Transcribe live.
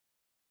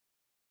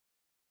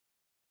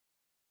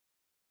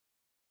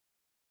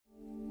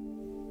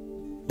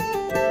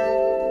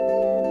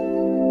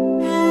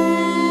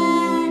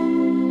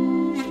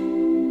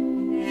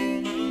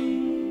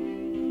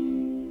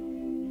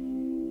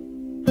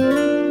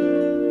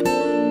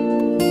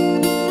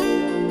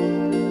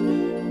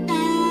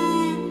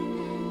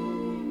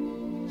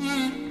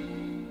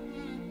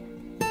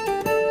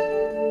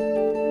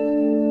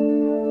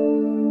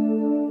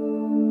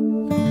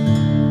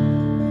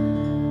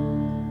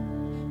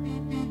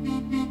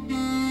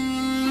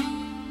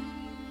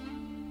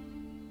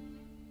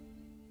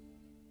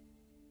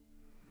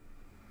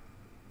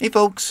Hey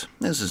folks,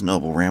 this is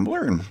Noble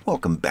Rambler, and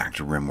welcome back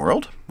to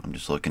RimWorld. I'm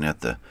just looking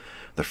at the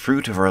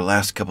fruit of our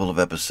last couple of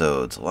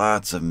episodes.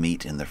 Lots of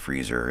meat in the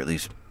freezer, at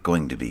least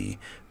going to be.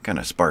 Kind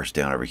of sparse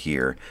down over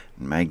here.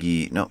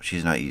 Maggie, no,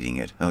 she's not eating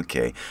it.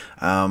 Okay.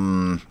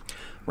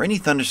 Rainy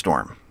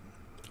thunderstorm.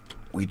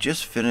 We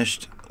just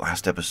finished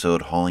last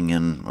episode hauling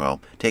in, well,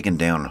 taking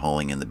down and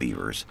hauling in the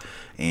beavers.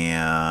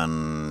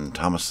 And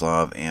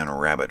Tomislav and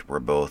Rabbit were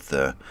both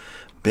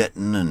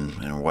bitten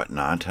and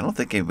whatnot. I don't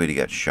think anybody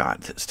got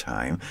shot this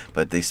time,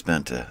 but they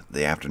spent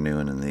the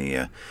afternoon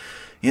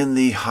in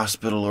the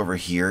hospital over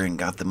here and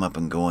got them up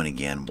and going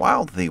again.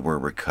 While they were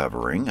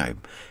recovering, I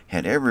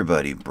had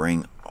everybody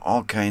bring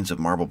all kinds of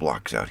marble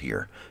blocks out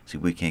here. See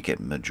if we can't get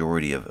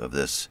majority of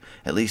this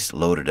at least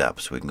loaded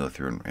up so we can go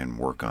through and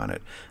work on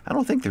it. I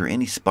don't think there are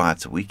any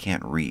spots that we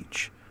can't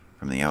reach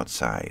from the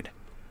outside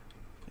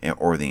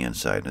or the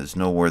inside. There's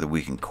nowhere that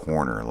we can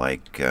corner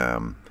like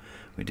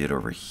we did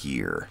over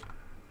here.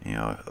 You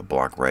know, a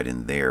block right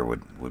in there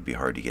would be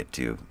hard to get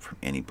to from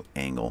any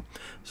angle.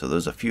 So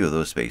there's a few of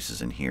those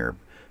spaces in here,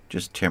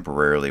 just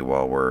temporarily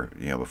while we're,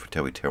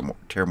 until we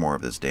tear more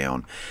of this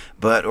down.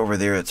 But over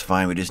there it's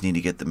fine. We just need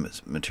to get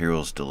the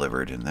materials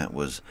delivered, and that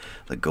was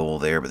the goal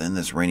there. But then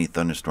this rainy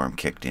thunderstorm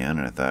kicked in,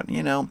 and I thought,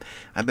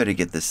 I better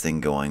get this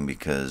thing going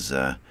because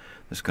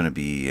there's going to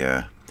be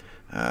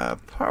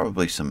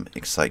probably some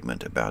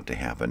excitement about to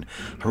happen.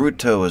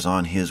 Haruto is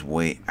on his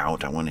way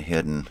out. I went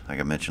ahead and,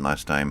 like I mentioned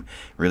last time,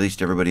 released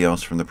everybody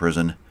else from the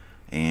prison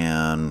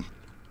and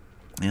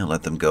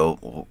let them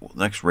go.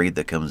 Next raid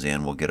that comes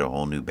in, we'll get a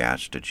whole new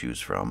batch to choose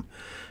from.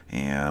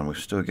 And we've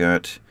still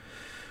got,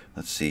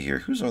 let's see here,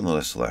 who's on the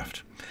list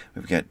left?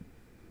 We've got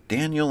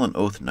Daniel and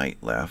Oath Knight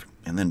left.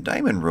 And then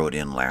Diamond wrote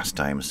in last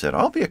time and said,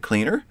 I'll be a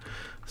cleaner.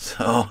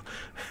 So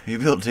he'll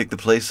be able to take the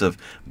place of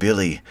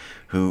Billy,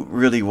 who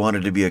really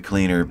wanted to be a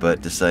cleaner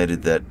but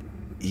decided that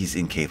he's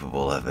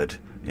incapable of it.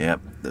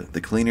 Yep,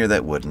 the cleaner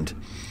that wouldn't.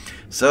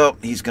 So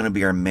he's going to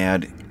be our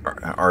mad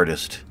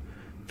artist.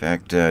 In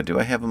fact, do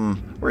I have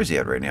him? Where is he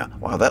at right now?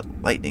 Wow,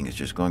 that lightning is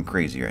just going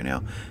crazy right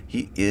now.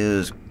 He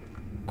is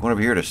going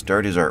over here to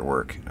start his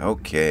artwork.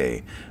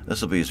 Okay,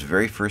 this will be his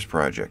very first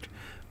project.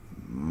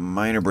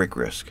 Minor break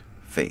risk.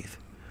 Faith.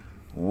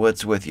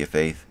 What's with you,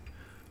 Faith?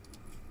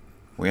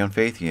 We on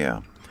Faith?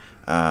 Yeah.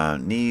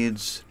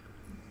 Needs.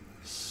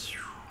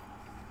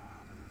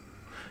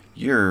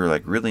 You're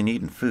like really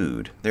needing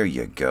food. There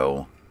you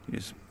go. You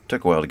just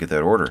took a while to get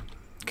that order.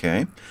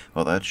 Okay.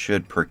 Well, that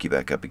should perk you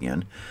back up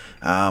again.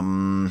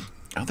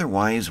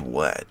 Otherwise,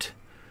 what?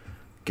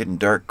 Getting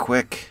dark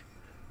quick.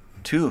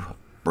 2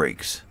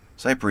 breaks.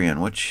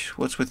 Cyprian,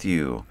 what's with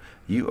you?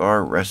 You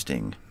are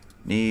resting.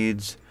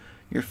 Needs.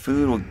 Your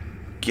food will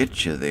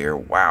get you there.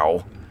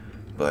 Wow.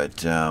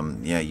 But,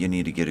 yeah, you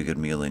need to get a good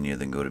meal in you,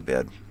 then go to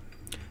bed.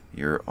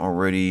 You're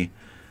already,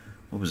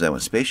 what was that one?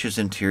 Spacious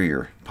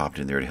Interior popped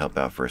in there to help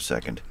out for a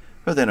second.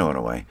 But then it went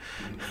away.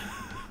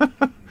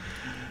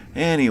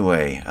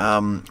 Anyway,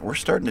 we're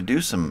starting to do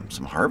some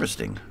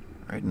harvesting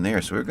right in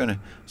there. So we're going to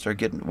start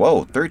getting, whoa,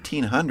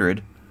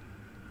 1,300.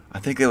 I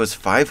think that was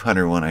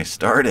 500 when I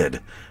started.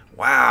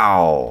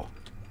 Wow.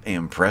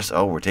 Impress.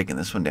 Oh, we're taking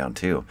this one down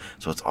too.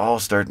 So it's all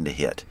starting to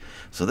hit.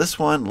 So this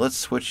one, let's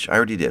switch. I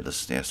already did.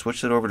 Let's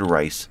switch it over to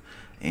rice,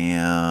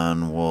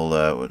 and we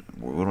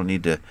don't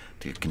need to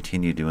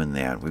continue doing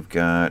that. We've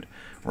got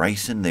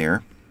rice in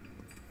there.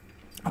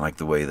 I like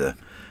the way the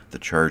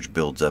charge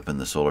builds up in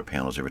the solar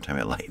panels every time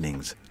it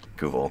lightnings.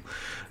 Cool.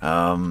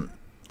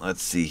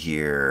 Let's see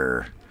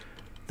here.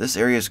 This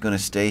area is going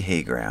to stay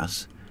hay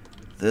grass.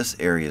 This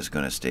area is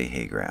going to stay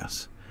hay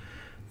grass.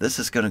 This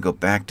is going to go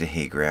back to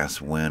hay grass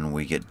when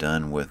we get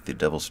done with the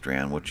double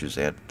strand, which is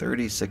at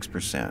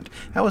 36%.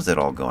 How is that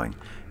all going?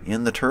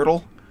 In the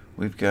turtle,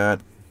 we've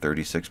got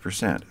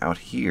 36%. Out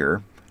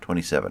here,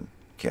 27.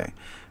 Okay.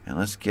 And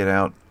let's get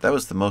out. That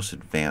was the most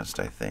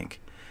advanced, I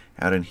think.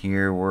 Out in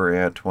here, we're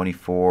at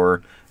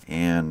 24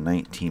 and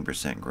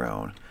 19%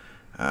 grown.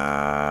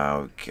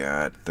 We've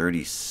got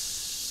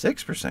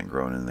 36%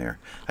 grown in there.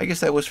 I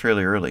guess that was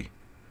fairly early.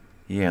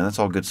 Yeah, that's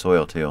all good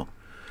soil, too.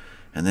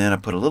 And then I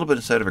put a little bit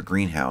inside of a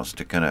greenhouse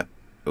to kind of...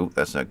 Oh,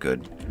 that's not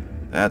good.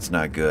 That's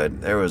not good.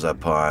 There was a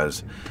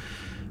pause.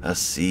 A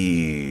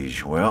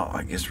siege. Well,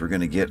 I guess we're going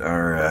to get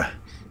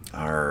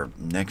our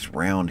next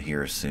round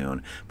here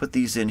soon. Put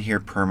these in here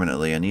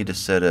permanently. I need to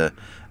set a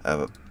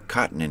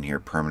cotton in here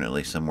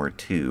permanently somewhere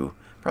too.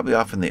 Probably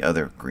off in the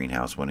other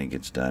greenhouse when it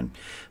gets done.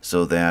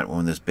 So that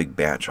when this big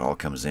batch all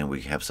comes in,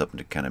 we have something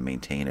to kind of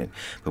maintain it.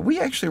 But we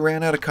actually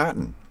ran out of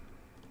cotton.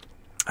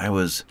 I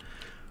was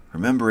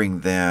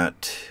remembering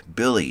that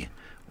Billy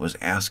was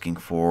asking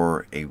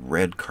for a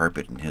red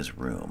carpet in his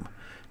room.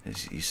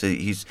 He said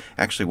he's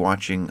actually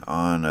watching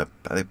on I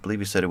believe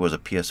he said it was a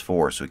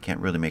PS4, so he can't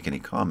really make any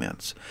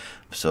comments.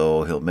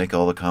 So he'll make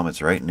all the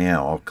comments right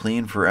now. I'll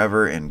clean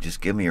forever and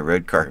just give me a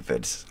red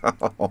carpet.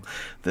 So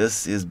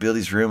this is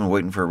Billy's room and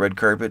waiting for a red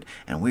carpet,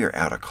 and we are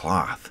out of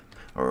cloth.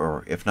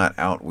 Or if not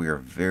out, we are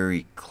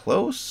very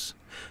close.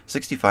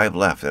 65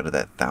 left out of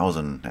that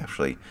 1,000,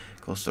 actually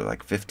close to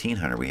like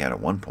 1,500 we had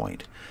at one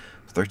point.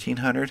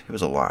 1,300? It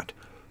was a lot.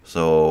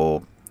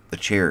 So the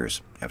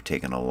chairs have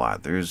taken a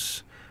lot.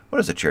 What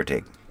does a chair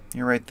take?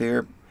 You're right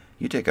there.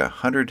 You take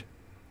 100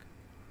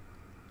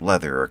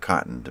 leather or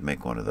cotton to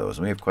make one of those.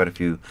 And we have quite a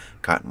few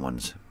cotton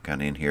ones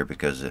kind of in here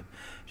because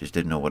just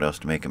didn't know what else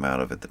to make them out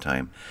of at the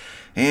time.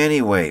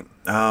 Anyway,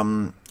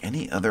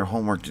 any other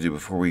homework to do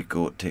before we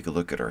go take a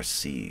look at our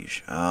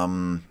siege?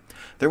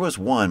 There was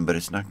one, but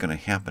it's not going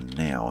to happen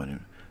now.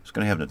 And it's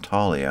going to have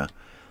Natalia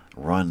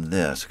run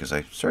this because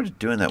I started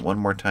doing that one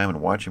more time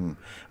and watching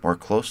more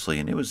closely,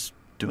 and it was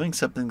doing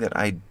something that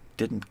I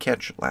didn't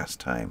catch last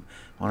time.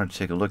 I wanted to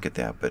take a look at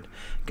that, but I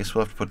guess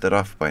we'll have to put that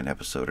off by an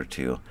episode or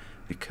two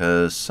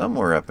because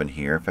somewhere up in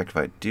here, in fact, if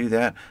I do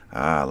that,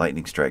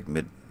 lightning strike,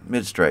 mid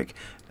strike,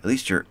 at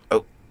least you're,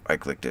 oh, I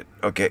clicked it.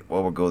 Okay,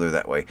 well, we'll go there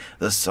that way.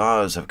 The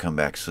saws have come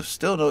back, so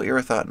still no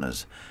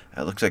Irathatnas.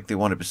 It looks like they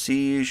want to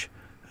besiege.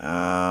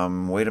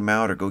 Wait them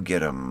out or go get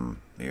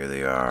them. Here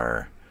they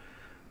are.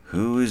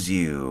 Who is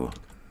you?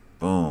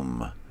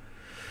 Boom.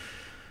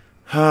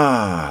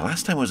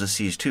 Last time was a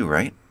siege too,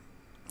 right?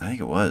 I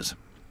think it was.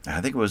 I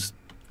think it was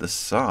the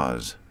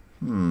saws.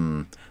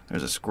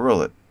 There's a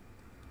squirrel.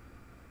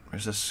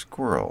 There's a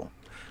squirrel.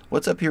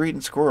 What's up here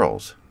eating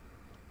squirrels?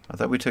 I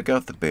thought we took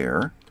out the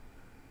bear.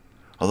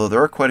 Although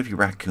there are quite a few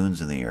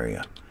raccoons in the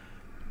area.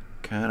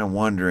 Kind of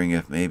wondering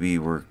if maybe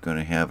we're going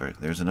to have it.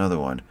 There's another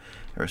one.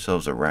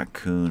 Ourselves a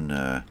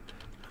raccoon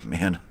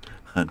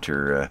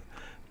manhunter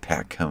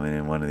pack coming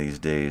in one of these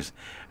days.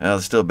 Well,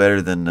 it's still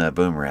better than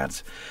boom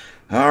rats.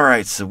 All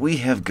right, so we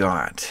have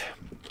got.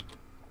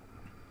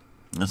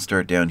 Let's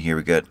start down here.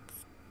 We got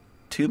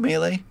 2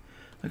 melee.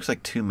 Looks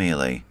like 2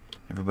 melee.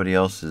 Everybody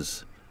else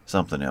is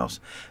something else.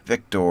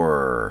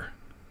 Victor.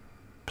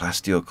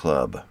 Plasteel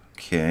Club.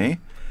 Okay.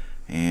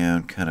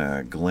 And kind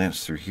of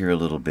glance through here a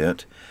little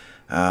bit.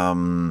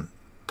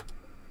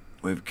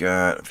 We've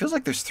got, it feels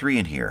like there's 3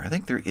 in here. I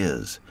think there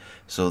is.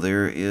 So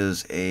there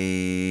is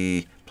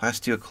a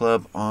Plasteel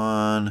Club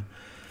on,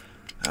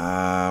 where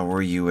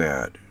are you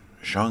at?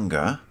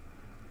 Shanga.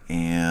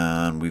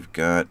 And we've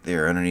got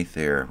there, underneath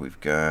there, we've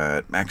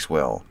got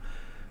Maxwell.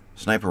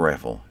 Sniper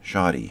rifle,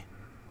 shoddy.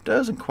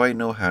 Doesn't quite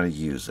know how to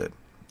use it.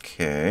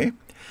 Okay.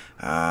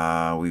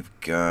 We've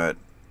got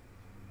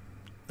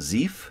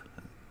Zeef.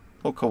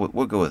 We'll go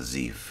with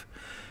Zeef,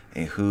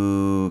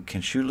 who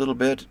can shoot a little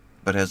bit,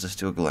 but has a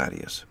steel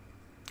gladius.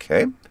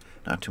 Okay,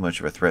 not too much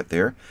of a threat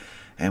there.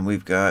 And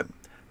we've got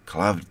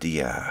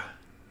Clavdia.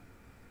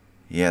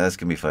 Yeah, that's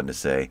going to be fun to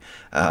say.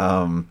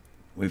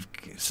 We've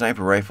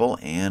sniper rifle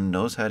and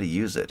knows how to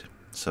use it.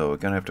 So we're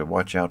going to have to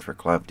watch out for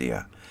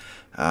Clavdia.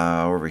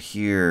 Over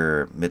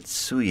here,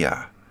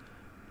 Mitsuya.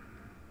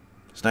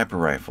 Sniper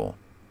rifle.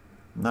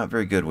 Not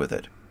very good with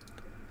it.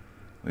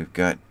 We've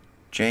got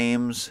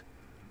James.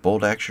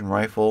 Bolt action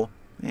rifle.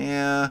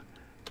 Yeah,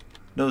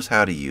 knows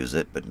how to use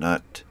it, but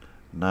not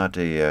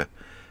a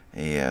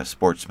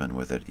sportsman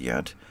with it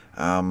yet.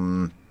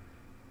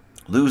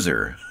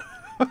 Loser.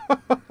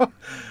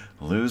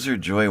 Loser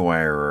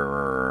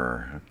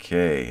Joywirer.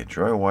 Okay,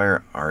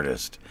 Joywire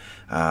artist.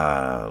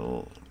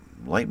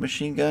 Light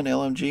machine gun,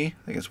 LMG, I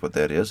think that's what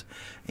that is.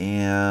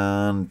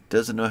 And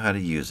doesn't know how to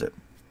use it.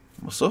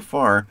 Well, so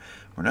far,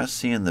 we're not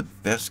seeing the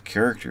best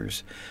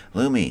characters.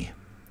 Lumi,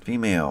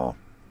 female.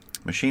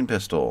 Machine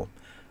pistol.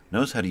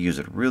 Knows how to use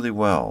it really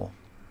well.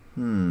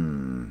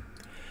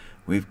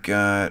 We've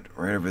got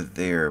right over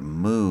there,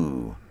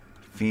 Moo,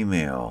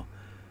 female.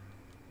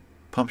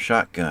 Pump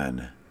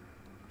shotgun.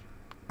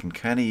 Can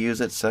kind of use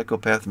it.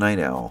 Psychopath night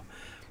owl.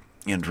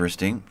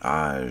 Interesting.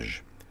 Aj.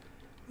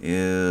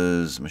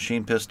 Is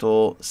machine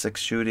pistol,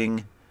 6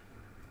 shooting.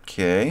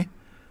 Okay.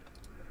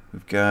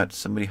 We've got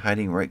somebody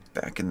hiding right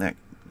back in that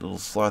little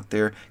slot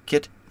there.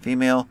 Kit,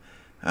 female.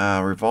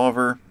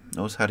 Revolver.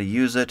 Knows how to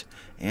use it.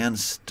 And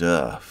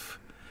stuff.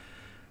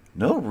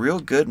 No real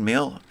good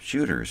male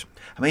shooters.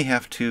 I may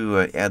have to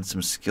add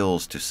some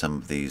skills to some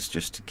of these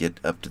just to get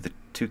up to the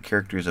 2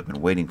 characters I've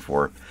been waiting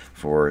for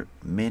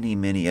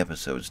many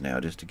episodes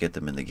now, just to get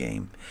them in the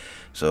game.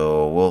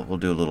 So we'll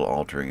do a little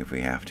altering if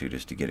we have to,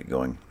 just to get it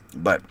going.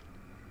 But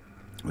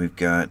we've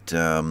got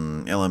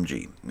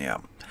LMG. Yeah.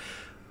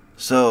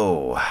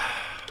 So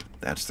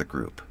that's the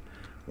group.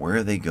 Where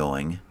are they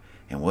going,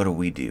 and what do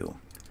we do?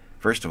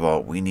 First of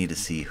all, we need to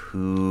see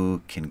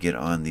who can get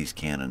on these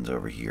cannons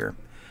over here.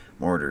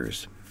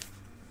 Mortars.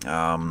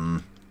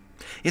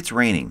 It's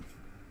raining.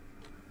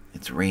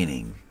 It's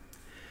raining.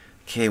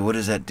 Okay, what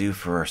does that do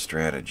for our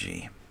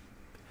strategy?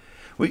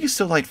 We can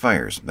still light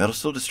fires. That'll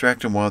still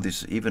distract them while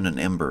there's even an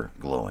ember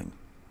glowing.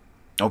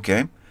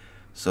 Okay,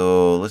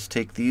 so let's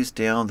take these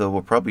down, though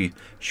we'll probably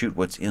shoot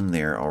what's in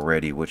there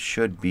already, which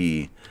should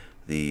be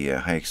the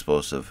high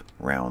explosive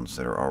rounds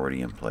that are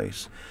already in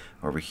place.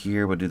 Over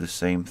here, we'll do the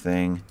same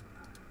thing.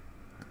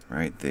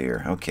 Right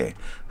there. Okay.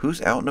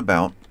 Who's out and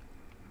about?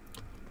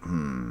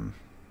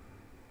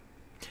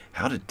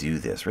 How to do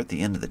this? We're at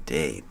the end of the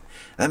day.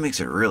 That makes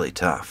it really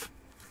tough.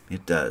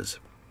 It does.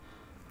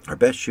 Our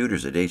best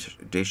shooter's a day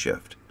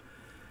shift.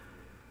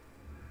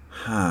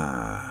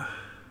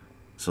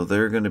 So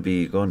they're going to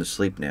be going to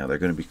sleep now. They're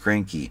going to be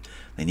cranky.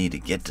 They need to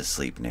get to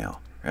sleep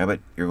now.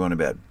 Rabbit, you're going to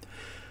bed.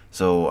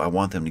 So I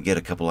want them to get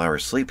a couple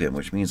hours sleep in,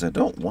 which means I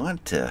don't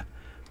want to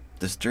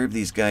disturb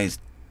these guys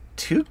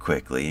too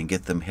quickly and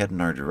get them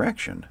heading our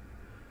direction.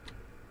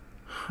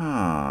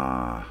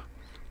 Huh.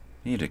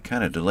 Need to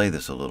kind of delay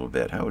this a little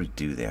bit. How would we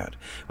do that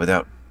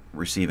without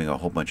receiving a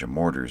whole bunch of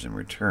mortars in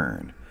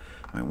return?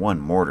 I mean, one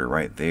mortar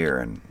right there,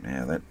 and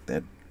yeah,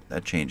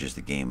 that changes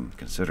the game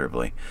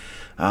considerably.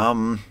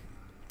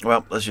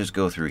 Well, let's just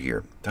go through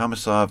here.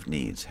 Tomasov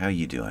needs. How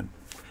you doing?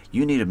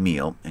 You need a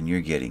meal, and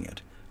you're getting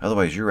it.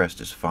 Otherwise, your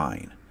rest is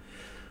fine.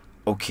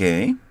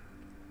 Okay.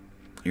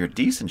 You're a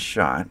decent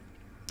shot.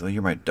 Though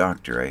you're my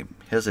doctor, I'm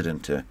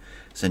hesitant to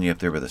send you up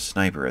there with a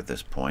sniper at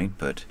this point,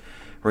 but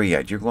where are you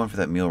at? You're going for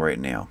that meal right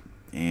now.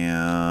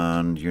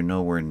 And you're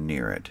nowhere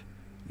near it.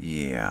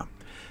 Yeah.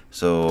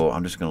 So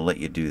I'm just going to let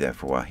you do that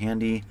for a while.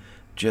 Handy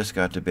just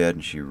got to bed,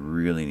 and she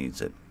really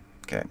needs it.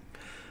 Okay.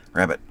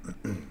 Rabbit,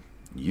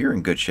 you're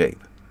in good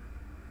shape.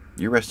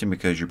 You're resting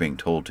because you're being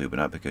told to, but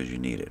not because you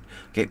need it.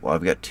 Okay, well,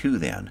 I've got two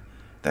then.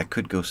 That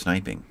could go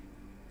sniping.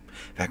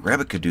 In fact,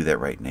 Rabbit could do that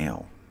right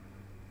now.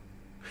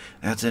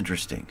 That's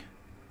interesting.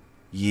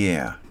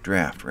 Yeah,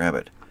 draft,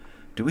 Rabbit.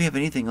 Do we have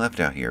anything left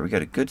out here? We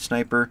got a good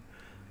sniper,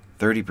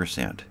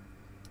 30%.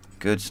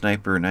 Good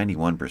sniper,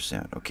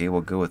 91%. Okay,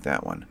 we'll go with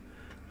that one.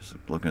 Just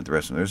looking at the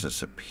rest of them, there's a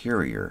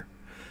superior.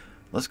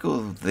 Let's go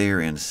there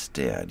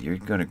instead. You're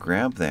going to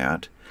grab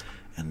that,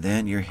 and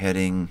then you're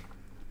heading...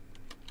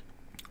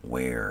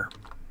 Where?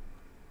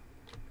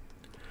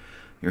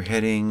 You're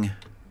heading...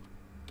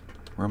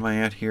 Where am I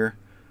at here?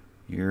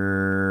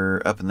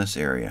 You're up in this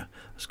area.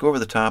 Let's go over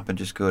the top and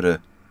just go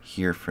to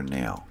here for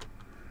now.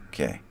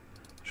 Okay.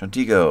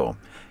 Shantigo,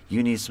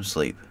 you need some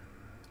sleep.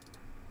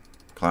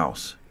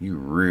 Klaus, you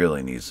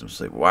really need some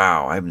sleep.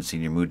 Wow, I haven't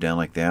seen your mood down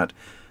like that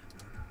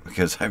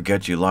because I've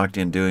got you locked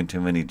in doing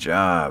too many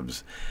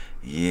jobs.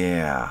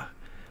 Yeah.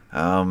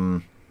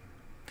 No.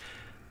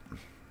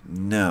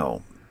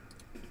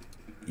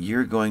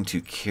 You're going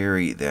to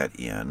carry that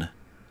in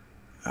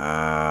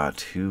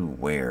to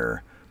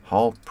where?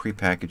 Haul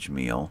prepackaged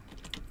meal.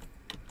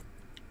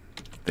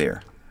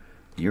 There.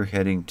 You're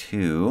heading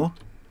to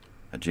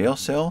a jail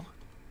cell?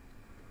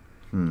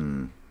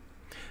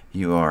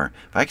 You are.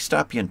 If I can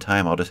stop you in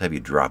time, I'll just have you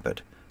drop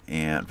it.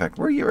 And, in fact,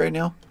 where are you right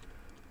now?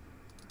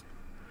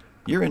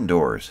 You're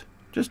indoors.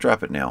 Just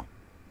drop it now.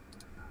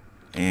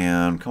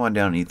 And come on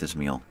down and eat this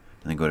meal.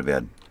 And then go to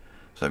bed.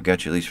 So I've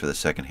got you at least for the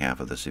second half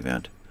of this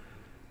event.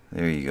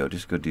 There you go.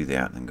 Just go do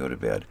that and then go to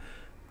bed.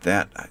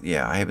 That,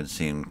 yeah, I haven't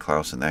seen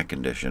Klaus in that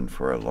condition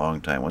for a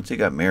long time. Once he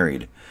got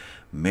married,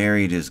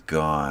 married is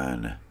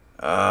gone.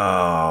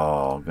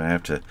 Oh, I'm going to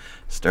have to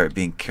start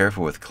being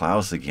careful with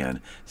Klaus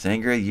again.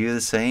 Sangra, you the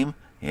same?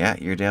 Yeah,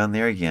 you're down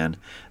there again.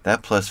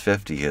 That plus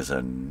 50 is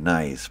a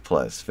nice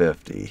plus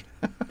 50.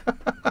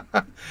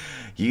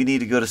 You need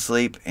to go to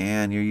sleep,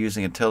 and you're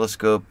using a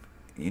telescope.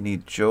 You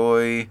need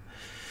joy.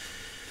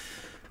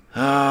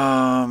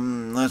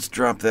 Let's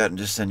drop that and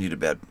just send you to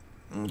bed.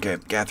 Okay,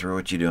 Gathra,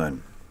 what you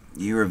doing?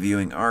 You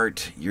reviewing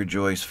art. Your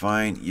joy's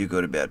fine. You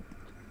go to bed.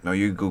 No,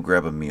 you go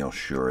grab a meal,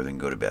 sure, then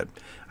go to bed.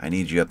 I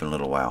need you up in a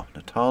little while.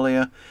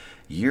 Natalia,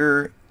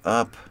 you're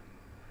up.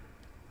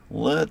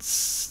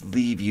 Let's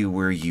leave you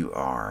where you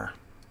are.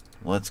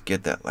 Let's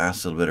get that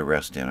last little bit of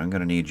rest in. I'm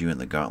going to need you in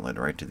the gauntlet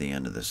right to the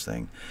end of this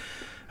thing.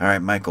 All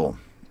right, Michael.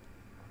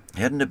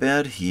 Heading to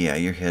bed? Yeah,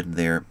 you're heading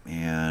there,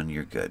 and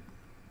you're good.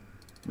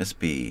 Miss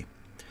B,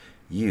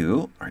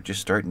 you are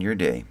just starting your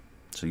day,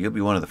 so you'll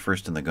be one of the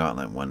first in the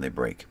gauntlet when they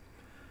break.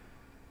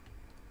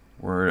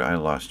 Where I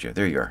lost you.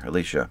 There you are,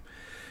 Alicia.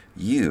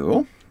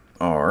 You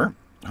are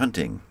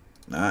hunting.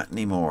 Not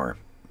anymore.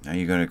 Now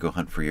you're going to go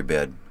hunt for your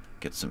bed.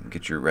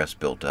 Get your rest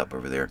built up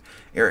over there.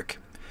 Eric,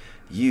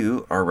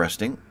 you are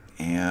resting,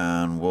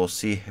 and we'll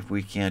see if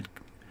we can't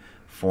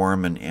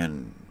form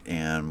and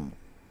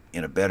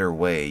in a better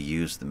way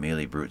use the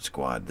melee brute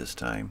squad this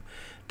time.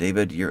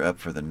 David, you're up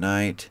for the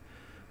night,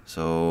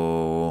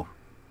 so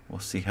we'll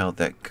see how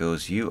that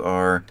goes. You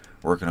are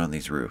working on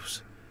these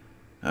roofs.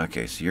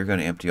 Okay, so you're going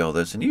to empty all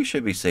this, and you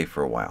should be safe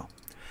for a while.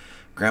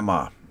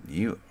 Grandma,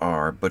 you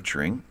are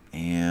butchering,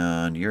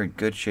 and you're in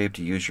good shape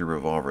to use your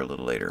revolver a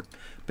little later.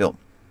 Bill,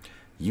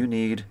 you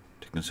need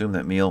to consume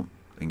that meal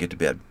and get to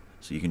bed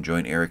so you can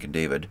join Eric and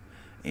David.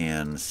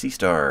 And Sea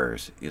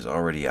Stars is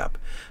already up.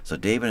 So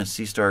David and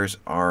Sea Stars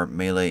are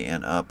melee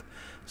and up.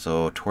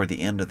 So toward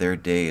the end of their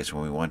day is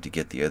when we want to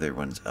get the other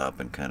ones up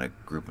and kind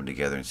of group them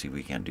together and see if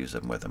we can do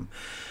something with them.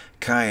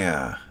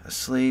 Kaya,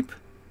 asleep,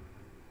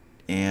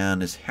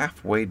 and is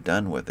halfway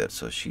done with it.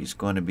 So she's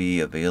going to be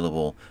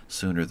available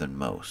sooner than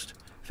most.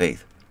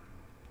 Faith,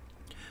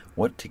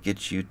 what to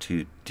get you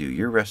to do?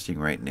 You're resting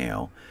right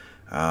now.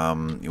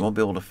 You won't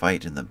be able to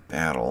fight in the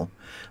battle,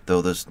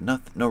 though there's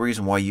no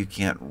reason why you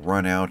can't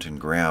run out and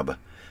grab.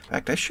 In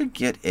fact, I should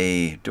get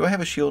a... Do I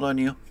have a shield on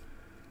you?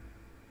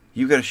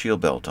 You've got a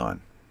shield belt on.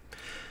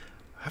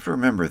 I have to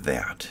remember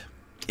that.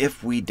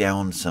 If we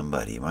down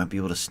somebody, I might be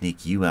able to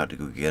sneak you out to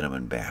go get them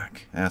and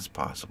back. That's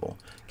possible.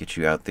 Get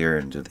you out there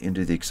and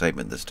into the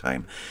excitement this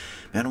time.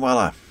 And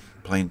voila,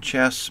 playing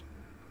chess.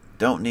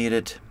 Don't need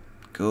it.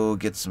 go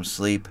get some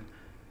sleep,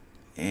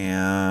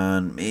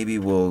 and maybe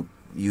we'll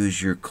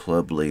use your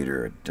club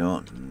later.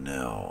 Don't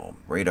know.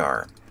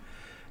 Radar,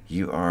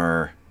 you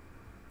are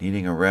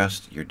needing a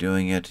rest. You're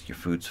doing it. Your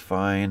food's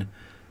fine.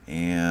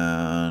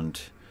 And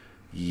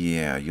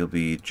yeah, you'll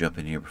be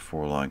jumping here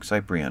before long.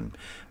 Cyprian.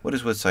 What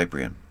is with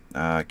Cyprian?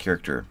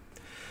 Character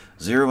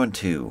 0 and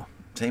 2.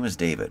 Same as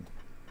David.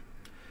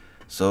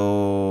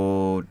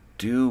 So,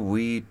 do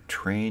we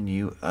train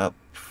you up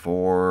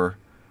for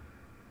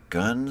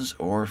guns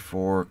or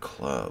for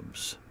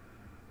clubs?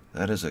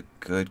 That is a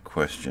good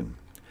question.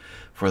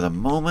 For the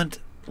moment,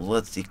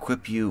 let's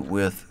equip you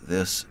with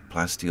this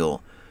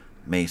plasteel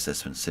mace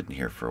that's been sitting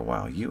here for a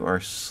while. You are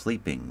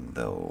sleeping,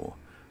 though.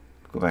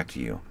 Go back to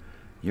you.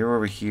 You're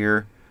over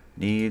here.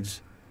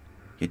 Needs.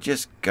 You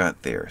just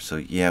got there. So,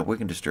 yeah, we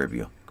can disturb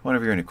you. Come on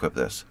over here and equip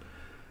this.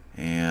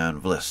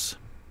 And Bliss.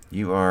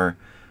 You are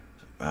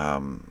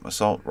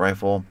assault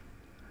rifle.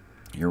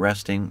 You're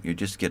resting. You're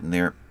just getting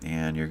there.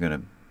 And you're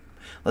going to...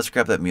 Let's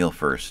grab that meal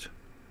first.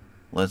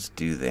 Let's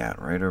do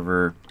that. Right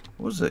over...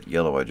 What was that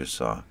yellow I just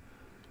saw?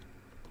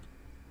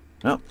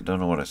 Nope, don't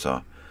know what I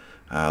saw.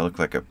 Looked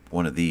like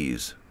one of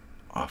these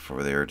off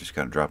over there. Just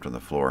kind of dropped on the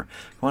floor.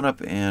 Come on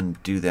up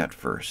and do that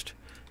first.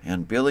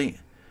 And Billy,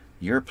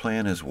 your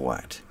plan is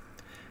what?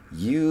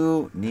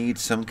 You need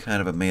some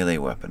kind of a melee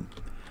weapon.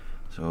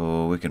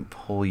 So we can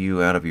pull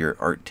you out of your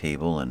art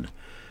table and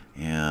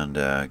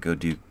go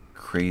do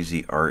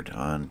crazy art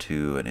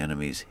onto an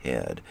enemy's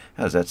head.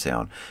 How does that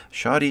sound?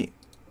 Shoddy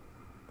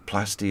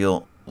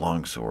plasteel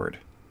longsword.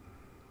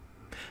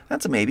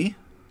 That's a maybe.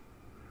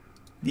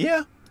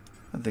 Yeah,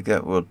 I think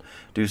that will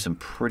do some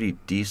pretty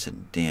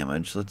decent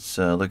damage. Let's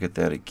look at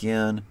that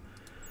again.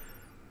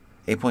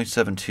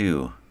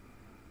 8.72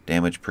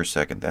 damage per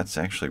second. That's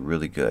actually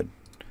really good.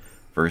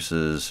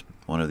 Versus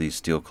one of these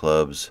steel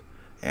clubs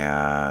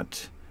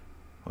at,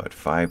 what,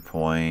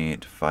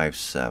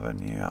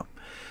 5.57. Yeah.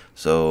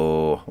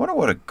 So, I wonder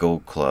what a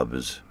gold club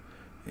is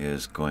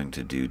going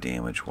to do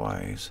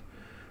damage-wise.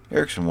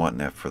 Eric's been wanting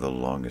that for the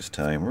longest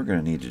time. We're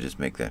going to need to just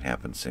make that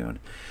happen soon.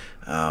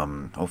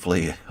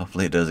 Hopefully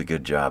it does a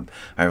good job.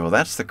 All right, well,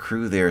 that's the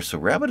crew there. So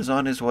Rabbit is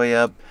on his way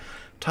up.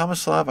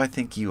 Tomislav, I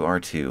think you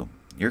are too.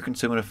 You're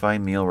consuming a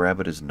fine meal.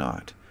 Rabbit is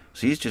not.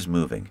 So he's just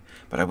moving.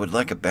 But I would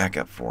like a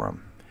backup for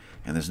him.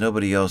 And there's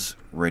nobody else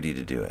ready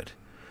to do it.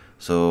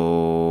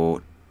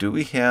 So do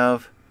we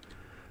have...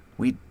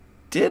 We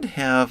did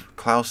have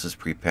Klaus's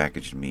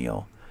prepackaged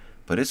meal.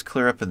 But it's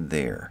clear up in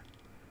there.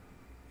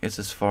 It's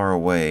as far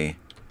away...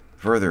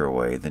 further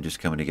away than just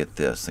coming to get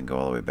this and go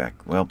all the way back.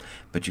 Well,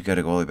 but you got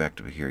to go all the way back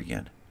to here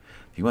again.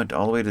 If you went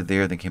all the way to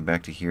there, then came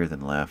back to here,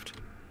 then left,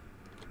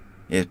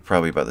 it's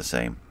probably about the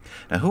same.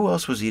 Now, who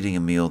else was eating a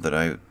meal that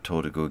I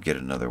told to go get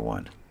another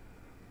one?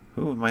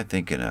 Who am I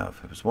thinking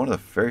of? It was one of the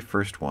very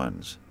first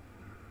ones.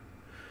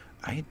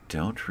 I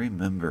don't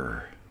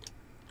remember.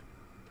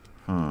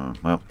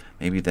 Well,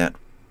 maybe that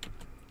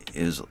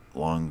is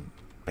long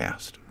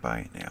past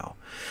by now.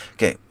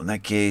 Okay, in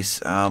that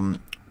case,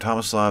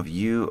 Tomislav,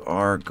 you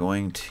are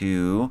going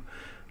to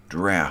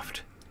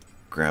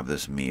grab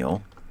this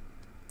meal,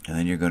 and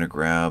then you're going to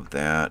grab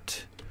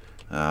that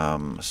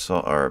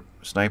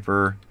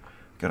sniper.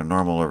 Got a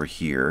normal over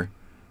here.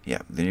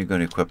 Yeah, then you're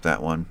going to equip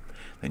that one.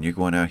 Then you're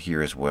going out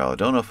here as well. I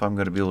don't know if I'm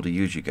going to be able to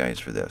use you guys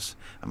for this.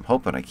 I'm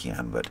hoping I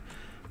can, but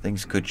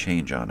things could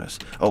change on us.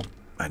 Oh,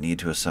 I need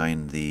to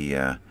assign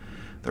the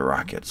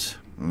rockets.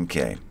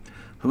 Okay,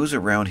 who's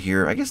around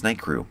here? I guess Night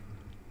Crew.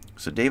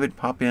 So David,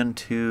 pop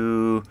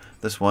into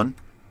this one.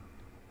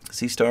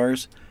 Sea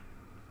Stars,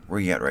 where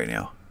are you at right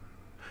now?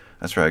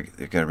 That's right,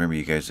 I gotta remember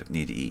you guys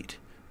need to eat.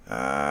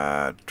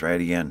 Try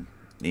it again.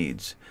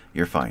 Needs.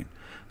 You're fine.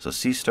 So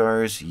Sea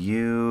Stars,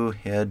 you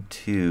head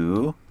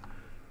to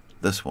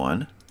this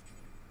one.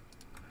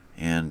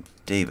 And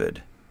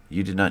David,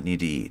 you did not need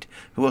to eat.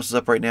 Who else is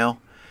up right now?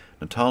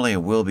 Natalia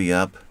will be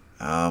up.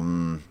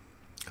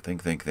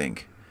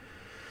 Think.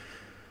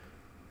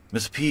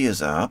 Miss P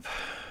is up.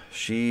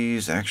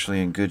 She's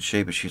actually in good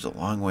shape, but she's a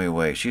long way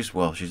away. She's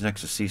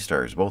next to Sea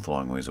Stars, both a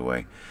long ways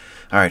away.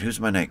 All right, who's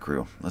my Night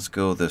Crew? Let's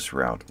go this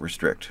route.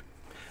 Restrict.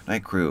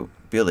 Night Crew,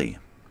 Billy.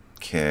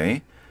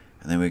 Okay.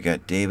 And then we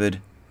got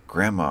David,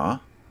 Grandma.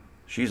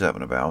 She's up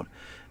and about.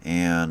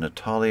 And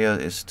Natalia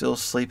is still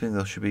sleeping,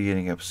 though she'll be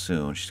getting up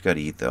soon. She's got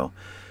to eat, though.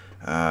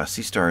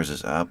 Sea Stars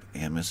is up,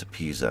 and Miss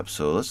P's up.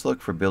 So let's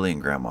look for Billy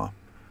and Grandma.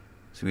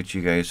 See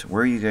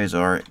where you guys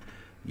are.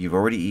 You've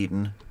already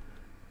eaten.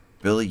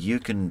 Billy, you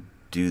can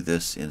do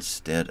this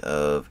instead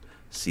of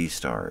Sea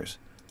Stars.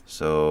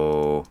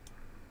 So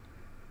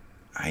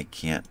I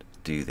can't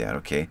do that.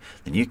 Okay,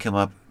 then you come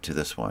up to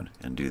this one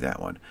and do that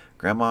one.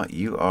 Grandma,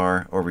 you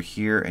are over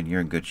here and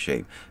you're in good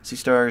shape. Sea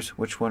Stars,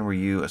 which one were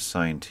you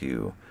assigned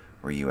to?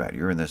 Where are you at?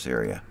 You're in this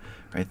area.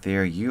 Right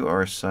there. You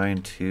are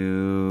assigned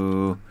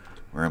to...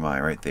 Where am I?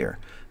 Right there.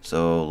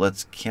 So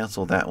let's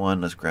cancel that one.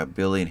 Let's grab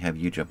Billy and have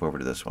you jump over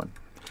to this one.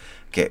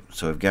 Okay,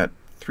 so we've got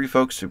 3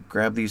 folks to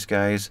grab these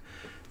guys.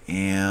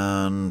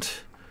 And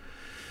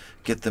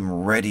get them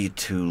ready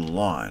to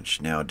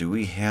launch. Now, do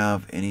we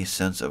have any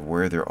sense of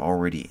where they're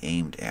already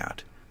aimed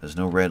at? There's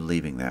no red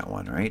leaving that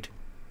one, right?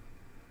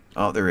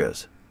 Oh, there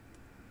is.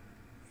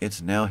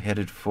 It's now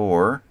headed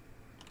for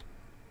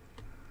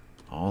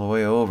all the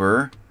way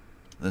over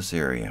this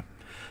area.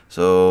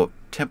 So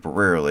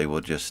temporarily,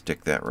 we'll just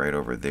stick that right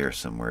over there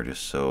somewhere,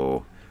 just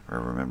so I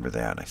remember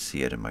that. I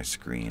see it in my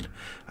screen.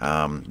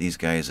 These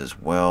guys as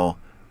well.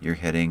 You're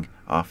heading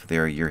off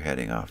there. You're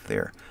heading off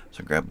there.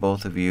 So grab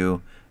both of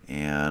you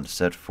and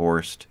set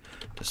forced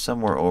to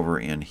somewhere over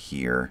in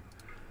here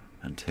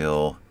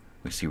until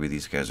we see where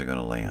these guys are going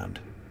to land.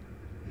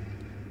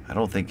 I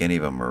don't think any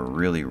of them are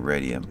really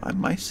ready.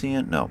 Am I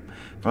seeing? No.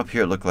 From up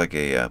here, it looked like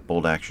a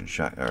bolt action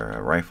shot or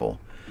a rifle.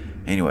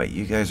 Anyway,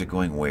 you guys are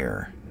going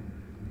where?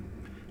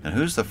 And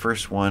who's the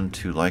first one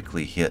to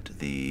likely hit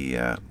the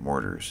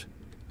mortars?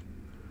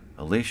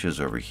 Alicia's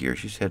over here.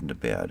 She's heading to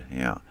bed.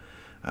 Yeah.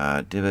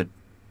 Divot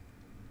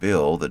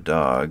Bill, the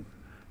dog,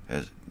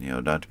 as you know,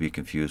 not to be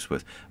confused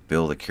with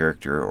Bill the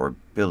character or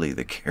Billy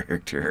the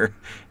character.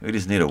 We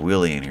just need a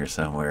Willie in here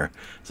somewhere.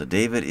 So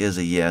David is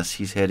a yes.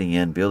 He's heading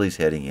in. Billy's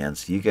heading in.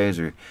 So you guys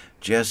are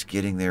just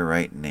getting there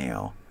right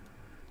now.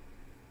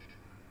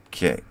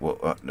 Okay.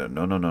 Well,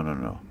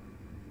 no.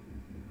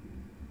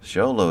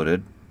 Shell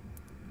loaded.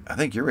 I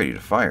think you're ready to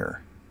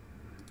fire.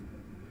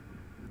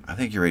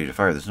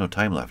 There's no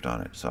time left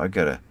on it. So I've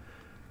got to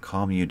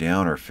calm you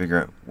down or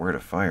figure out where to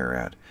fire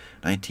at.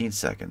 19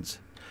 seconds.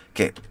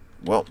 Okay.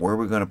 Well, where are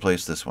we going to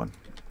place this one?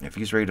 If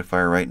he's ready to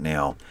fire right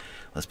now,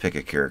 let's pick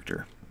a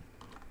character.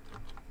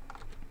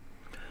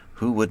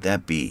 Who would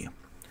that be?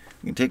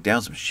 We can take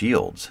down some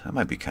shields. That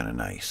might be kind of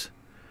nice.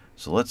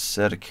 So let's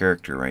set a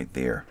character right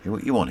there.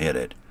 You won't hit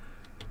it.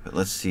 But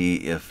let's see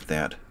if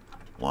that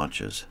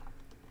launches.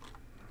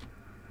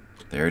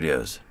 There it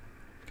is.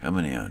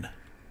 Coming in.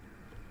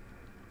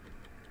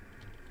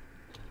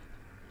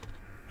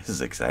 This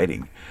is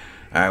exciting.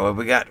 All right, what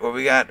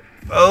we got?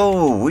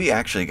 Oh, we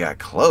actually got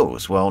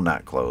close. Well,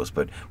 not close,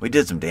 but we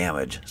did some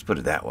damage. Let's put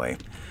it that way.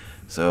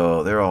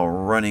 So they're all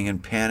running in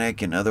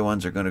panic, and other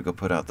ones are going to go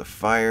put out the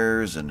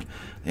fires, and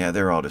yeah,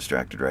 they're all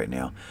distracted right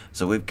now.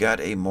 So we've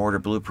got a mortar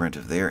blueprint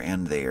of there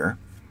and there.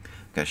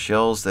 Got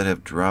shells that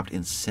have dropped,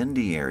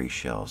 incendiary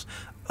shells.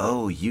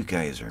 Oh, you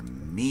guys are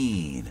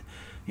mean.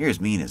 You're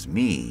as mean as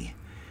me.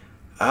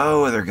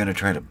 Oh, they're going to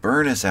try to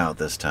burn us out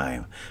this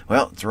time.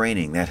 Well, it's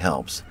raining. That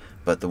helps.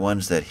 But the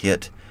ones that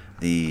hit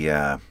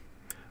the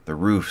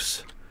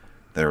roofs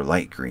that are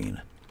light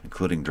green,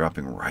 including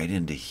dropping right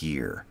into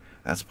here,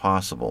 that's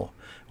possible.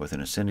 With an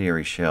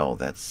incendiary shell,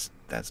 that's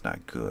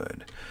not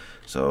good.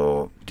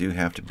 So do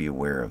have to be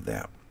aware of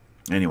that.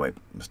 Anyway,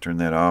 let's turn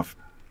that off.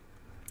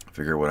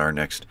 Figure what our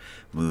next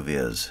move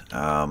is.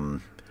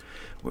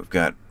 We've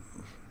got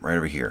right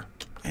over here,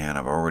 and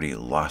I've already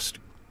lost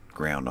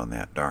ground on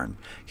that. Darn.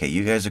 Okay,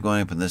 you guys are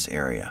going up in this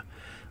area.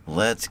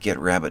 Let's get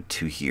Rabbit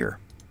to here.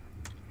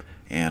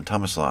 And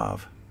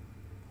Tomislav,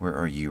 where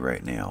are you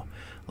right now?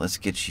 Let's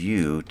get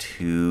you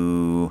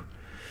to...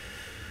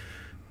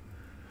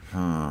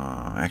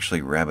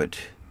 actually, Rabbit,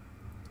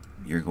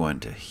 you're going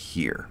to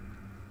here.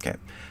 Okay.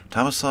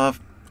 Tomislav,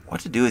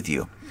 what to do with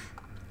you?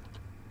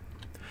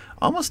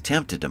 Almost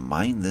tempted to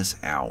mine this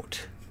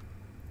out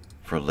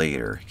for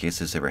later, in case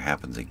this ever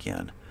happens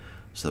again.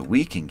 So that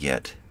we can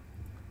get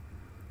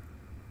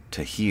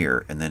to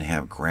here and then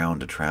have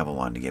ground to travel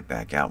on to get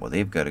back out. Well,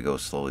 they've got to go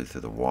slowly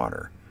through the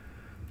water.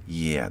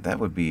 Yeah, that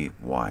would be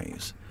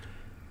wise.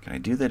 Can I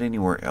do that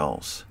anywhere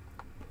else?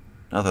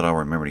 Not that I'll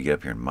remember to get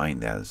up here and mine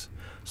that. It's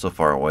so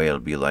far away, it'll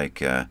be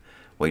like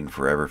waiting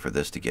forever for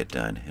this to get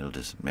done. It'll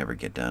just never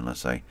get done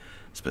unless I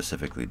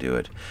specifically do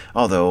it.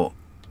 Although,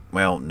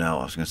 well, no,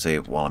 I was going to say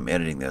while I'm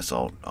editing this,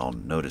 I'll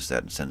notice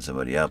that and send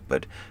somebody up.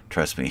 But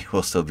trust me,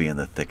 we'll still be in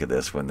the thick of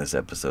this when this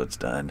episode's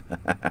done.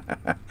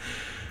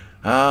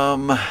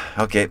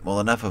 Okay,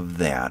 well, enough of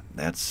that.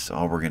 That's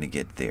all we're going to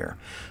get there.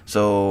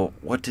 So,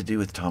 what to do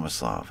with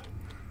Tomislav?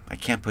 I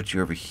can't put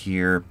you over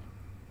here.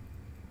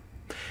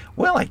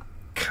 Well, I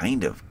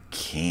kind of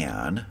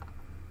can.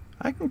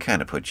 I can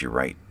kind of put you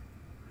right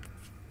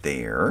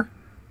there.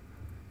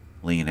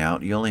 Lean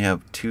out. You only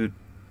have two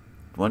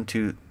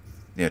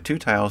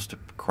tiles to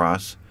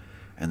cross,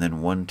 and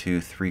then 1,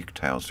 2, 3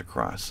 tiles to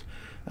cross.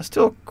 That's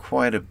still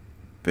quite a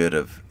bit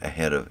of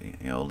ahead of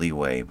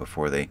leeway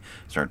before they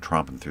start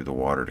tromping through the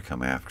water to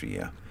come after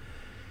you.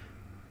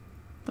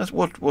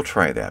 We'll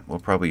try that. We'll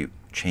probably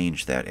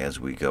change that as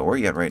we go. Where are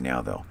you at right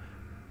now, though?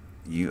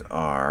 You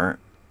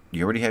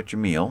already had your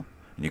meal,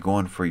 and you're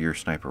going for your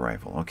sniper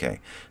rifle. Okay,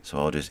 so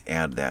I'll just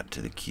add that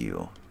to the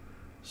queue.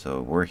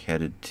 So we're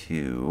headed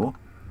to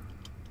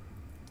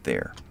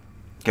there.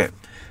 Okay,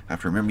 I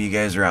have to remember you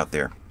guys are out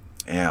there.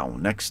 Now,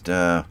 next,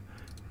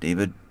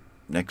 David,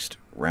 next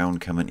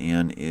round coming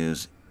in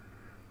is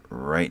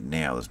right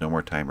now. There's no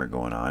more timer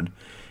going on.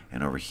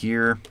 And over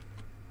here,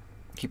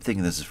 I keep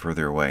thinking this is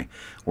further away.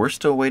 We're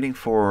still waiting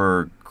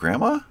for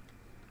Grandma?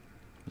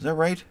 Is that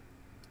right?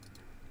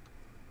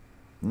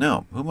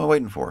 No. Who am I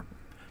waiting for?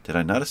 Did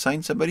I not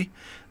assign somebody?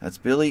 That's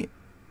Billy.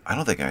 I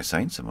don't think I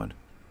assigned someone.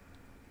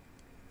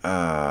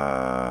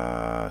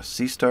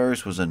 Sea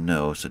Stars was a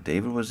no, so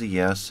David was a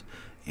yes,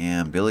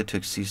 and Billy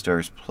took Sea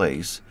Star's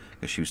place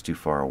because she was too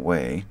far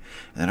away.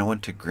 And then I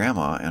went to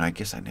Grandma, and I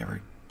guess I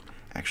never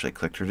actually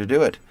clicked her to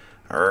do it.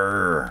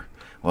 Arrgh.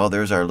 Well,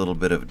 there's our little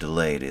bit of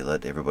delay to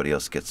let everybody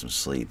else get some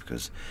sleep,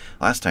 because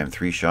last time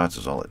 3 shots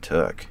was all it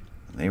took.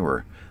 And they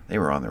were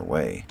on their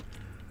way.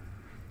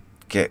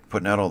 Okay,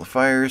 putting out all the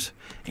fires.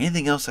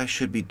 Anything else I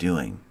should be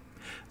doing?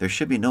 There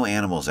should be no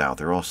animals out.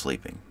 They're all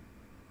sleeping.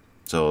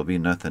 So it'll be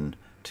nothing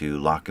to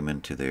lock them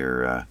into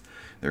their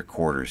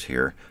quarters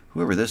here.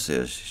 Whoever this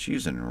is,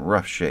 she's in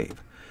rough shape.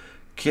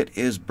 Kit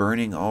is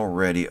burning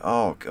already.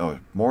 Oh,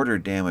 mortar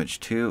damage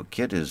too.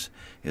 Kit is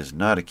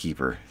not a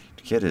keeper.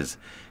 Kit is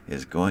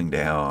going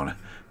down.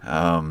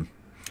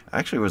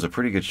 Actually, it was a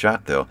pretty good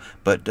shot though,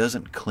 but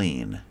doesn't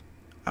clean.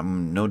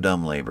 No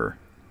dumb labor.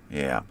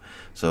 Yeah.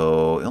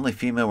 So the only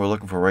female we're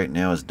looking for right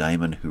now is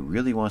Diamond, who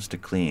really wants to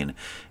clean.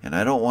 And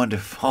I don't want to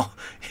fall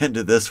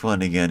into this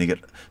one again. You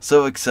get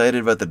so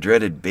excited about the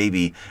dreaded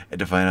baby and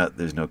to find out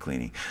there's no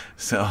cleaning.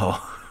 So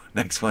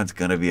next one's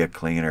going to be a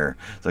cleaner.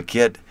 So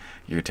Kit,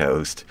 you're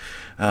toast.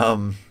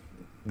 Then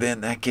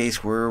in that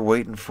case, we're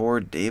waiting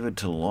for David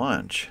to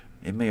launch.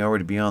 It may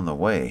already be on the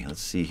way.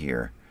 Let's see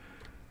here.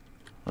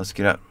 Let's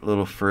get out a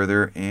little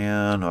further.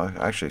 And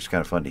actually, it's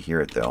kind of fun to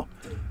hear it, though.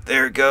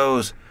 There it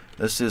goes.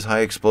 This is high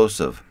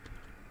explosive.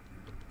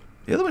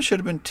 The other one should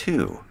have been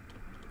 2.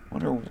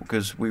 Wonder,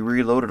 because we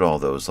reloaded all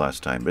those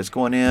last time. But it's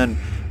going in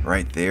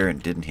right there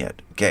and didn't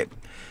hit. Okay.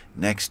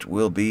 Next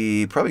will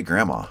be probably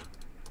Grandma.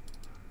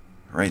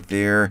 Right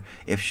there,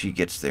 if she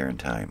gets there in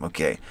time.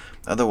 Okay.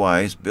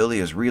 Otherwise, Billy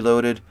is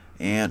reloaded.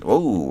 And,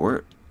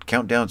 whoa,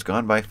 countdown's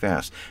gone by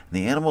fast. And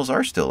the animals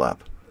are still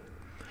up.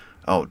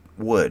 Oh,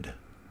 wood.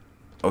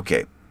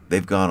 Okay.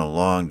 They've gone a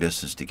long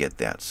distance to get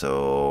that,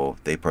 so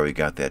they probably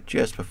got that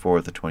just before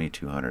the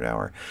 2200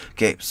 hour.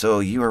 Okay, so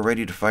you are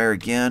ready to fire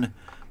again.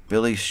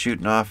 Billy's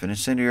shooting off an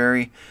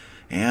incendiary,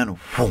 and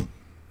whoom.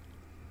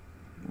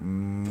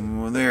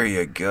 There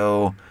you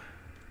go.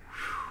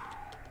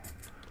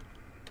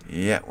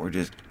 Yeah,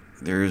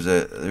 there's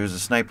a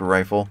sniper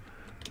rifle,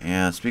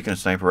 and speaking of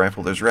sniper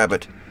rifle, there's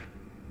Rabbit,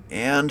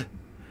 and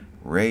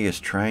Ray is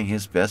trying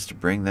his best to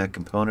bring that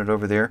component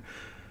over there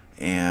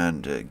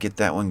and get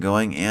that one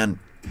going, and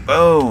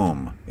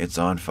boom! It's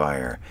on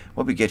fire.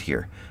 What we get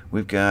here?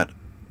 We've got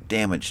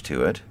damage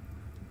to it.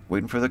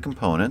 Waiting for the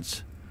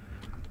components.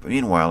 But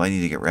meanwhile, I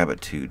need to get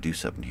Rabbit to do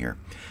something here.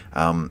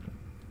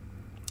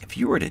 If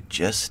you were to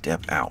just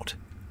step out,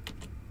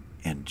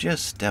 and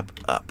just step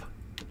up,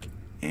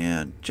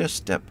 and just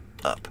step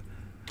up.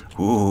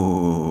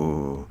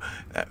 Ooh!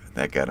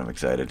 That got him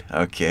excited.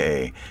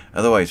 Okay.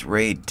 Otherwise,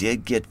 Ray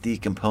did get the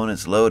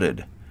components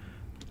loaded.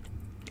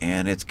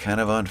 And it's kind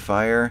of on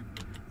fire.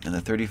 And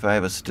the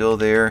 35 is still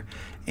there.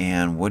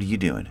 And what are you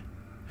doing?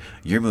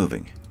 You're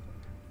moving.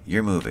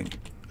 You're moving.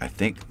 I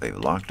think they've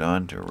locked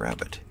on to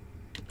Rabbit.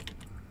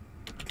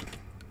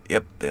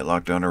 Yep, they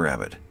locked on to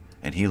Rabbit.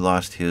 And he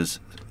lost his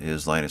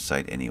line of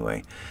sight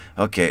anyway.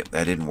 Okay,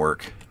 that didn't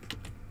work.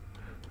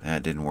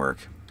 That didn't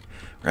work.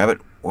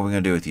 Rabbit, what are we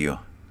going to do with you?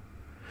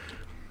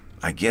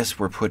 I guess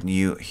we're putting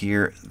you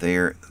here,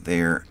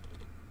 there,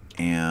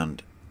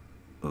 and...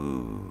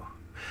 Ooh.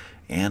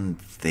 And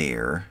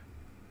there.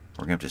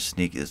 We're going to have to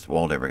sneak, this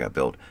wall never got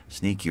built,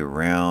 sneak you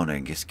around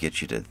and just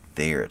get you to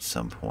there at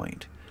some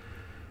point.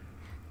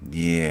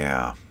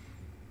 Yeah.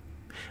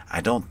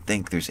 I don't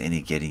think there's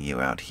any getting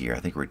you out here. I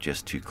think we're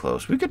just too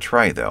close. We could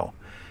try, though.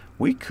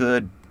 We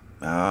could,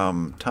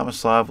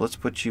 Tomislav, let's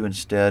put you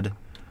instead.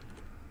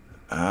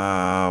 Where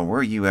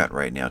are you at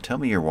right now? Tell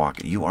me you're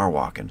walking. You are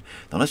walking.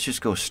 Now let's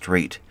just go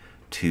straight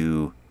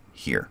to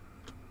here.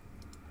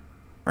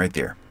 Right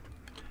there.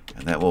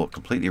 And that will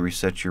completely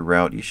reset your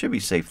route. You should be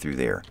safe through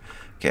there.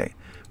 Okay,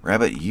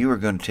 Rabbit, you are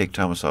going to take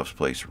Tomaslav's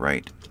place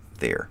right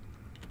there.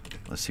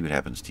 Let's see what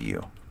happens to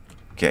you.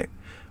 Okay,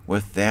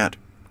 with that,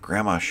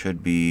 Grandma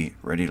should be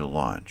ready to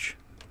launch.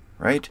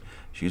 Right?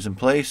 She's in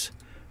place.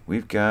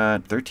 We've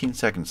got 13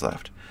 seconds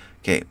left.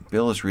 Okay,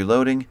 Bill is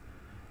reloading,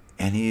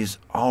 and he's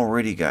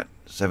already got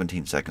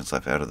 17 seconds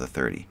left out of the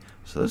 30.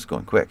 So this is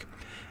going quick.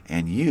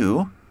 And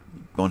you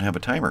don't have a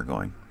timer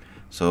going.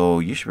 So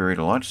you should be ready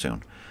to launch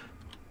soon.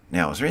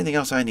 Now, is there anything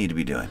else I need to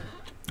be doing?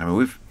 I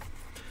mean,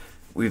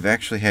 we've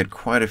actually had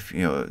quite a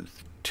few,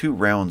 2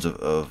 rounds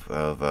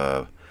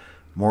of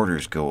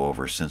mortars go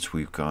over since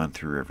we've gone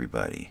through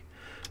everybody.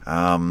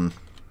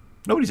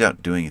 Nobody's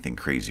out doing anything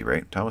crazy,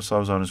 right?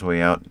 Tomislav's on his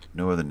way out.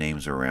 No other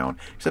names are around,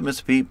 except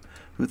Miss Peep,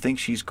 who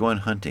thinks she's going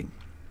hunting.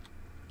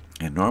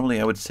 And normally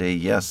I would say,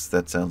 yes,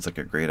 that sounds like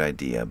a great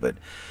idea, but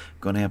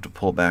I'm going to have to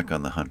pull back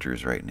on the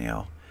hunters right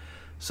now.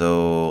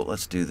 So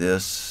let's do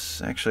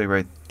this. Actually,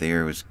 right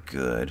there was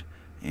good.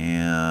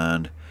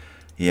 And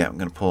yeah, I'm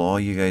going to pull all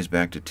you guys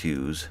back to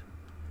 2s.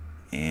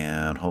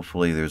 And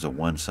hopefully there's a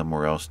 1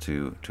 somewhere else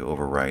to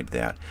override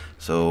that.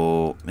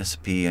 So, Miss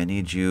P, I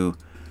need you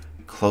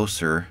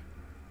closer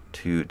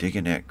to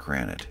digging at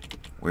granite.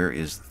 Where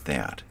is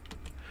that?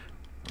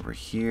 Over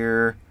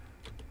here,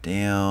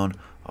 down,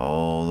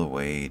 all the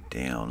way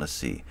down. Let's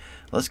see.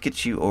 Let's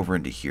get you over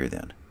into here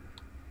then.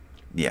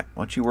 Yeah,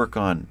 why don't you work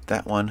on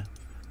that one,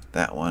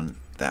 that one,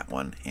 that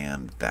one,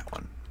 and that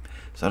one.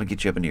 So that'll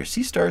get you up in here.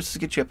 Sea stars, let's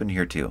get you up in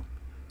here too.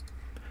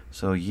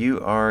 So you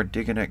are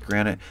digging at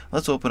granite.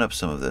 Let's open up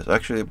some of this.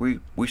 Actually,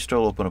 we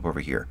still open up over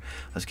here.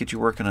 Let's get you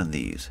working on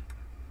these.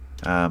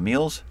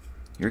 Meals,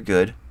 you're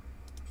good.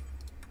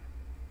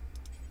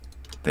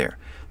 There.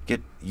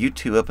 Get you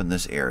two up in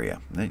this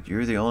area.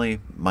 You're the only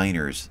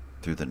miners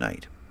through the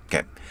night.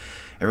 Okay.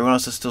 Everyone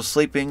else is still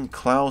sleeping.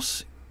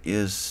 Klaus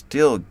is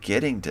still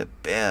getting to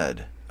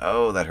bed.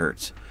 Oh, that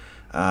hurts.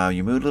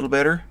 Your mood a little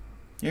better?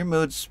 Your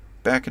mood's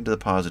back into the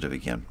positive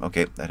again.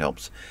 Okay, that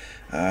helps.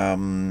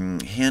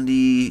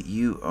 Handy,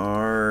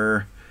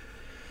 you're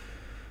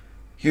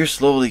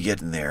slowly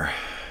getting there.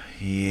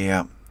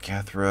 Yeah,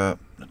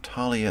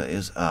 Natalia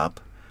is up.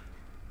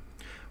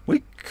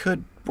 Where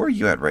are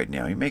you at right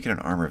now? You're making an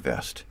armor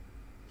vest.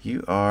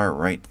 You are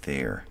right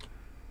there.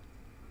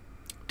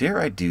 Dare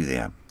I do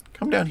that?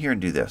 Come down here and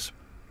do this.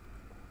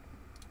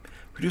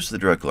 Produce the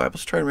drug lab.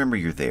 Let's try to remember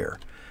you're there.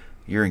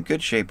 You're in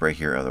good shape right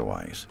here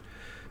otherwise.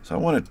 So I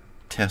want to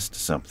test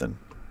something.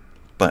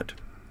 But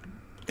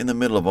in the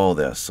middle of all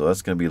this, so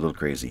that's going to be a little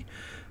crazy.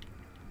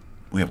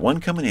 We have one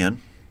coming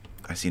in.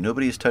 I see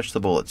nobody has touched the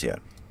bullets yet.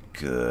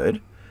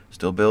 Good.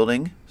 Still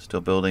building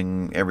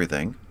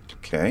everything.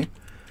 Okay.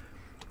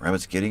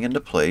 Rabbit's getting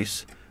into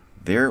place.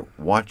 They're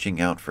watching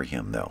out for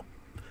him, though.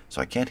 So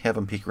I can't have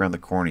him peek around the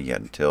corner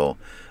yet until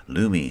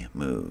Lumi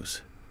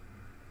moves.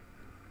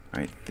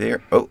 Right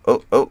there.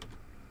 Oh.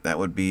 That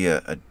would be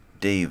a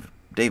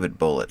David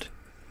bullet.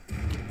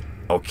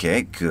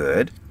 Okay,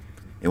 good.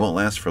 It won't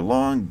last for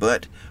long,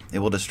 but it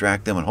will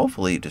distract them and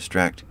hopefully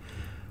distract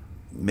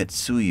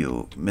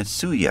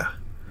Mitsuya.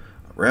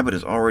 Rabbit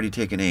has already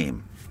taken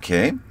aim.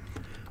 Okay.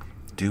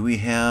 Do we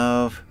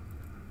have...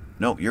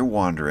 Nope, you're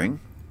wandering.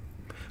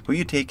 Who are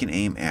you taking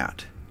aim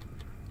at?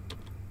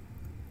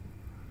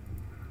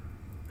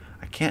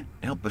 I can't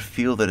help but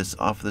feel that it's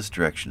off this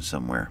direction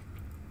somewhere.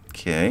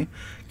 Okay.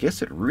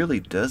 Guess it really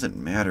doesn't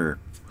matter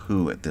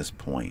who at this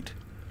point.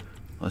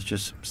 Let's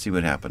just see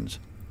what happens.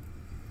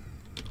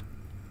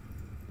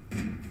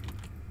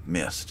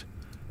 Missed.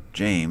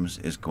 James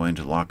is going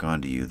to lock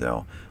onto you,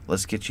 though.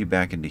 Let's get you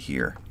back into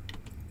here.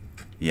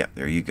 Yeah,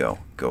 there you go.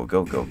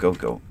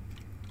 Go.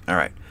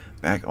 Alright,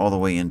 back all the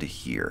way into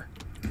here.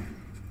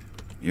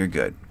 You're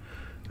good.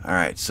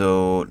 Alright,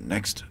 so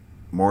next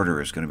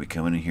mortar is going to be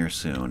coming in here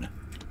soon.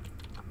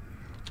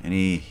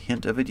 Any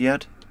hint of it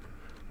yet?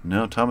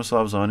 No,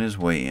 Tomislav's on his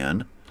way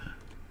in.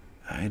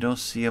 I don't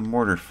see a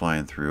mortar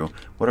flying through.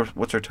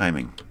 What's our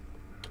timing?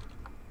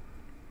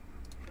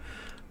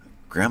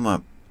 Grandma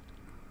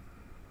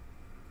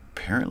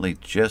apparently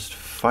just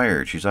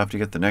fired. She's off to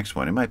get the next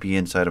one. It might be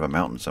inside of a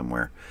mountain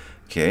somewhere.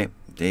 Okay,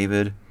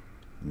 David,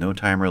 no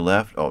timer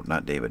left. Oh,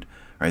 not David.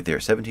 Right there,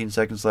 17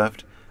 seconds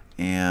left.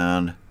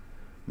 And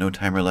no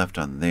timer left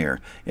on there.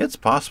 It's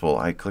possible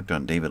I clicked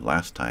on David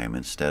last time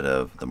instead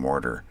of the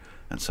mortar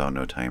and saw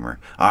no timer.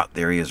 Ah,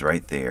 there he is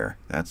right there.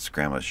 That's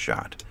Grandma's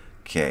shot.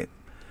 Okay,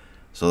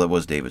 so that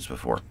was David's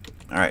before.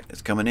 Alright,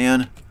 it's coming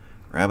in.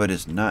 Rabbit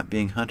is not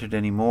being hunted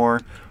anymore,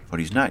 but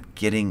he's not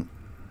getting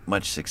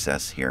much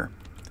success here.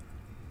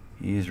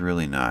 He's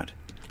really not.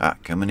 Ah,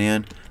 coming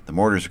in. The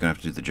mortars are going to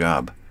have to do the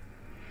job.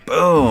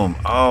 Boom!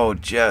 Oh,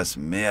 just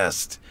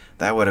missed.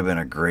 That would have been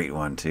a great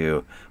one,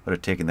 too. Would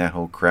have taken that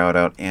whole crowd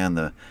out and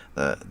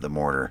the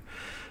mortar.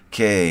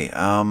 Okay,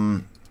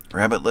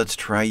 Rabbit, let's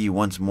try you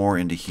once more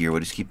into here. We'll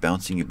just keep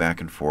bouncing you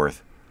back and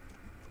forth.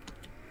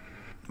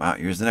 Ah,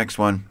 here's the next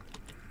one.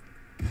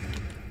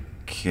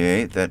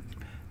 Okay, that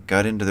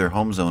got into their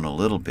home zone a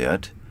little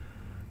bit.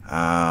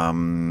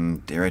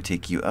 Dare I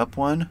take you up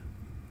one?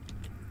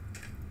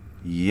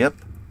 Yep.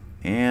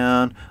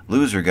 And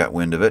Loser got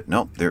wind of it.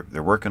 Nope, they're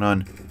working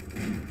on...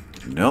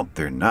 Nope,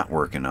 they're not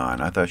working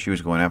on. I thought she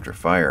was going after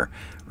fire.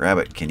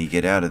 Rabbit, can you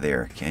get out of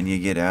there? Can you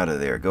get out of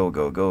there?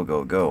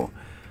 Go.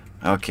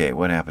 Okay,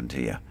 what happened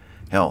to you?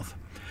 Health.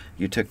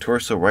 You took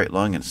torso, right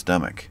lung, and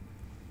stomach.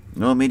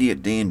 No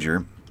immediate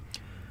danger.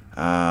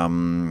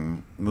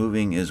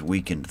 Moving is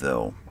weakened,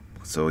 though.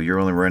 So you're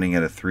only running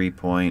at a 3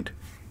 point.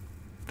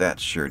 That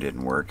sure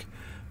didn't work.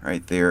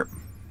 Right there,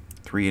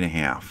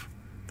 3.5.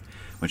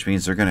 Which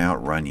means they're going to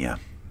outrun you.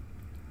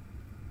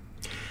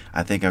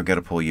 I think I've got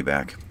to pull you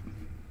back.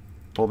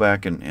 Pull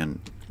back and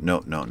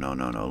no.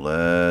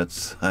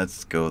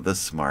 Let's go the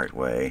smart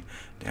way.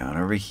 Down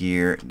over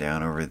here,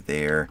 down over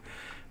there,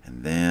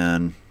 and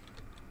then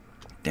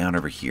down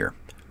over here.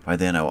 By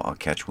then I'll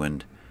catch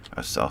wind.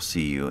 I'll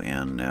see you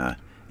and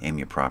aim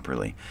you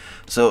properly.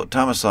 So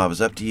Tomislav,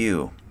 is up to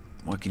you.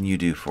 What can you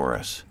do for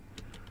us?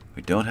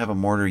 We don't have a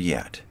mortar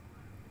yet.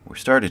 We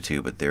started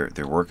to, but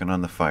they're working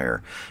on the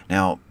fire.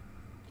 Now,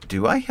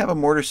 do I have a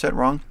mortar set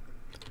wrong?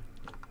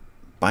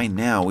 By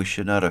now, we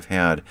should not have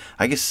had...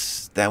 I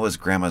guess that was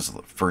Grandma's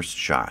first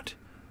shot.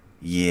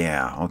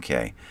 Yeah,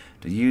 okay.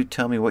 Do you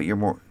tell me what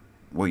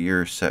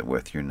you're set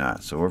with? You're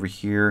not. So over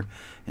here,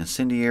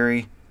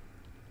 incendiary.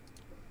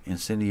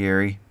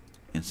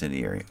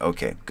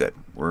 Okay, good.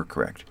 We're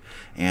correct.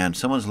 And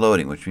someone's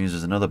loading, which means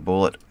there's another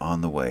bullet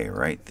on the way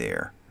right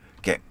there.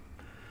 Okay.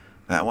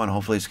 That one,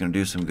 hopefully, is going to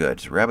do some good.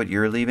 So, Rabbit,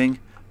 you're leaving.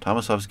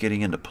 Tomasov's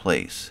getting into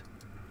place.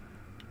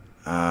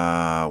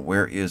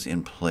 Where is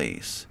in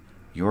place?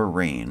 Your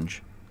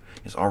range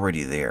is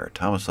already there.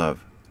 Tomasov,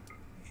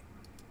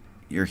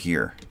 you're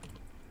here.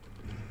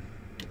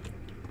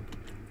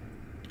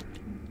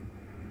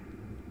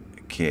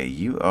 Okay,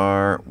 you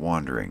are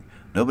wandering.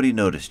 Nobody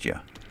noticed you.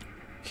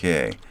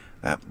 Okay,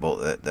 that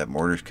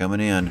mortar's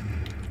coming in.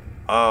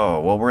 Oh,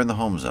 well, we're in the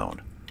home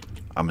zone,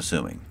 I'm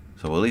assuming.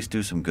 So we'll at least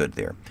do some good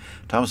there.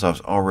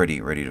 Tomasov's already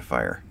ready to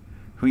fire.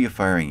 Who are you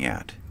firing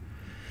at?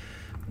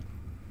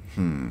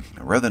 I'd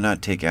rather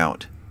not take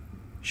out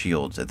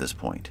shields at this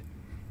point.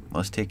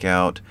 Let's take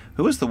out...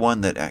 Who is the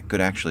one that could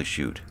actually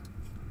shoot?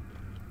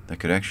 That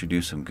could actually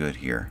do some good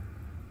here.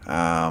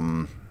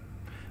 Not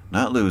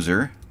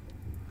loser.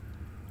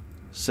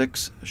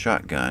 6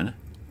 shotgun.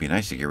 Be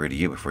nice to get rid of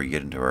you before you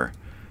get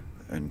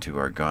into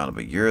our gauntlet,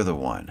 but you're the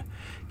one.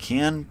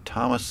 Can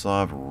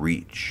Tomasov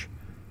reach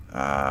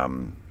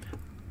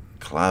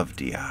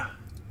Klavdia?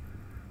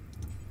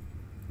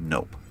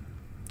 Nope.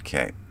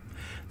 Okay.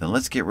 Then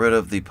let's get rid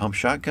of the pump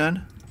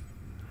shotgun.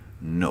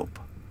 Nope.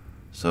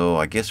 So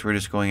I guess we're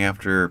just going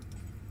after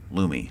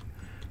Lumi.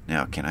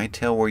 Now, can I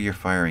tell where you're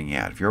firing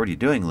at? If you're already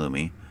doing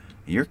Lumi,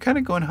 you're kind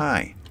of going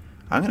high.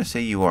 I'm going to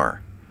say you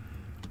are.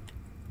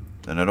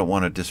 Then I don't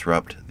want to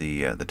disrupt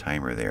the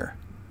timer there.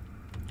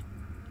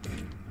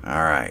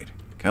 All right,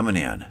 coming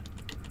in.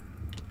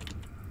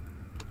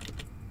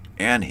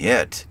 And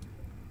hit.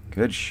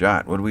 Good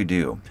shot. What do we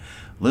do?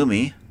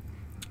 Lumi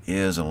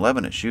is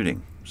 11 at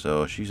shooting,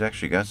 so she's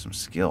actually got some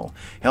skill.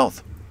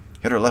 Health.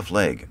 Hit her left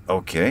leg.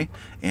 Okay.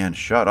 And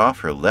shot off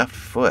her left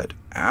foot.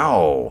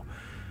 Ow.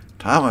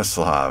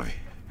 Tomaslav.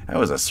 That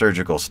was a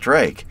surgical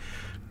strike.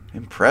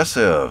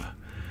 Impressive.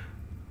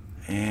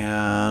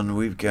 And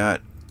we've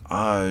got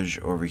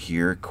Aj over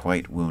here,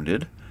 quite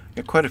wounded.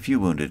 Got quite a few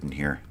wounded in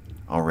here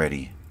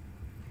already.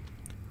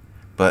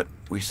 But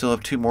we still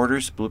have 2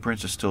 mortars.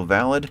 Blueprints are still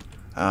valid.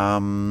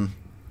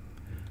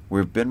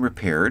 We've been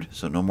repaired,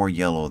 so no more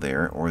yellow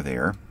there or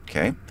there.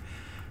 Okay.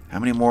 How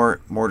many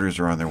more mortars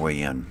are on their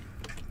way in?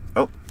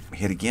 Oh,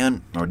 hit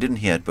again. Or didn't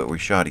hit, but we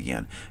shot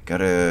again.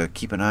 Gotta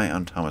keep an eye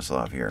on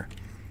Tomaslav here.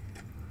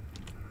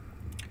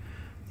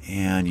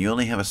 And you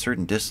only have a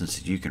certain distance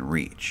that you can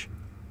reach.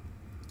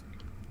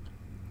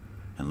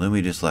 And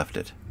Lumi just left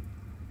it.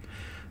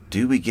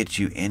 Do we get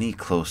you any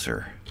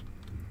closer?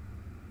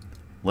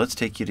 Let's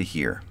take you to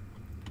here.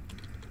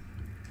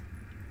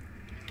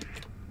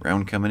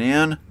 Round coming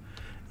in.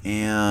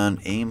 And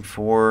aim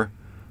for...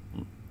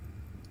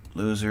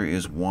 Loser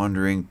is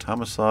wandering.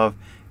 Tomaslav,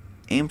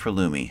 aim for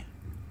Lumi.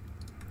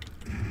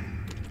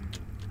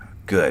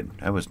 Good.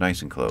 That was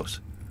nice and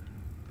close.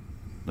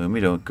 Lumi,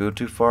 don't go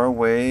too far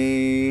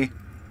away.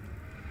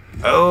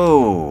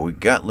 Oh, we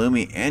got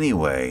Lumi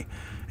anyway.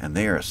 And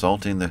they are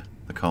assaulting the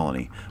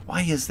colony.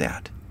 Why is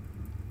that?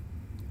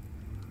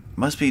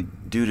 Must be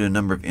due to a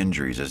number of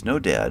injuries. There's no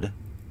dead.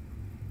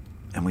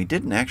 And we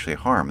didn't actually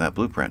harm that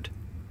blueprint.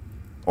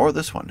 Or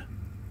this one.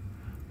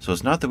 So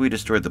it's not that we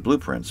destroyed the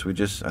blueprints.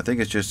 I think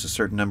it's just a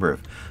certain number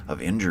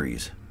of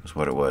injuries is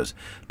what it was.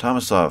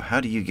 Tomaslav, how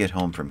do you get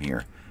home from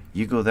here?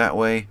 You go that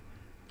way.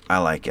 I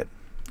like it.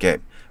 Okay.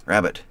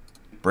 Rabbit,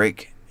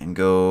 break and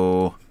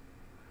go.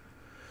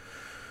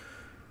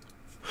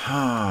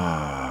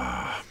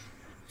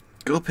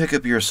 Go pick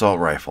up your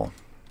assault rifle.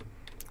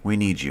 We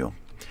need you.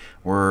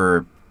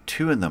 We're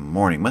 2 in the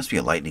morning. Must be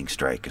a lightning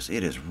strike because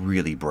it is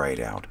really bright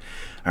out.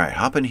 All right,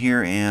 hop in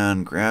here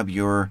and grab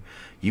your...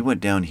 You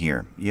went down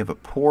here. You have a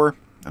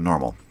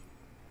normal.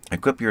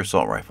 Equip your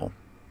assault rifle.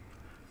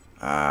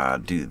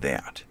 Do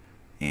that.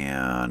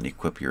 And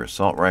equip your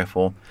assault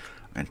rifle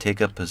and take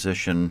up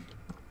position.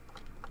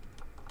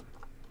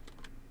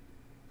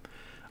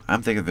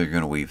 I'm thinking they're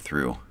going to weave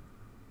through.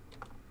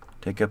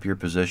 Take up your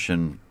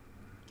position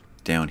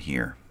down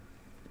here.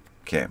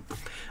 Okay.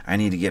 I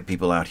need to get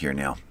people out here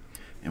now.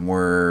 And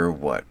we're,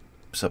 what,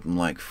 something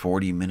like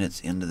 40 minutes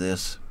into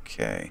this?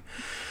 Okay.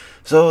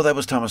 So that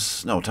was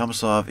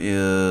Tomaslav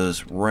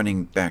is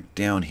running back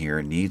down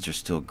here. Needs are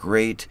still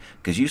great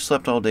because you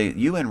slept all day.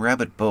 You and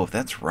Rabbit both.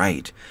 That's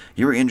right.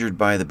 You were injured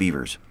by the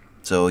beavers.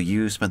 So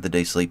you spent the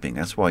day sleeping.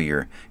 That's why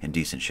you're in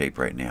decent shape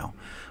right now.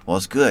 Well,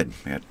 it's good.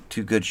 We got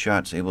 2 good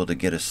shots able to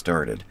get us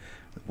started.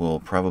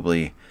 We'll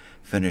probably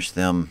finish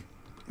them,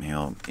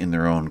 in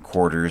their own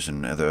quarters,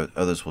 and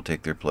others will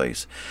take their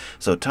place.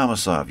 So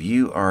Tomaslav,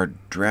 you are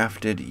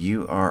drafted.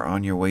 You are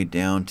on your way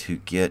down to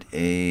get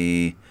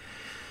an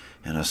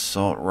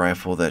assault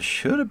rifle that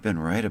should have been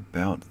right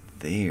about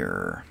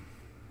there.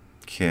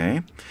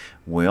 Okay.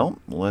 Well,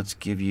 let's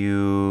give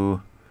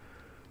you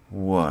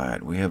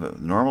what? We have a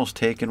normal's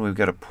taken. We've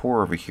got a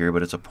poor over here,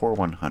 but it's a poor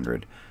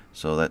 100.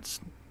 So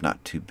that's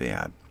not too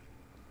bad.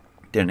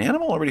 Did an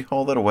animal already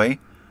haul that away?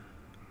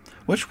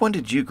 Which one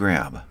did you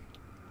grab?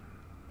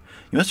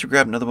 You must have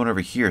grabbed another one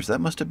over here, so that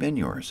must have been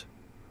yours.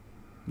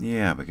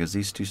 Yeah, because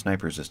these 2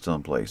 snipers are still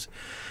in place.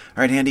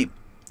 All right, Handy,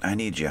 I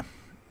need you.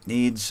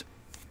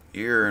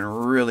 You're in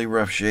really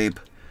rough shape,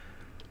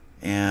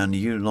 and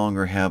you no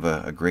longer have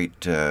a great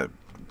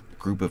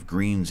group of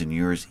greens in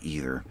yours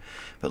either.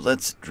 But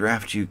let's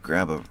draft you,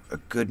 grab a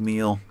good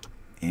meal,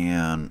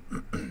 and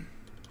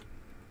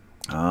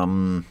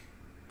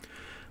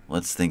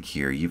let's think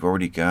here. You've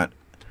already got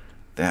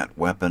that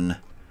weapon,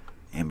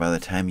 and by the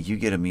time you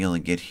get a meal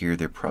and get here,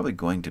 they're probably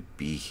going to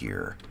be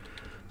here.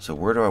 So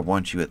where do I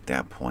want you at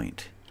that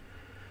point?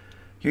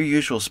 Your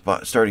usual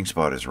starting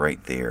spot is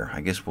right there.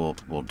 I guess we'll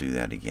do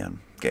that again.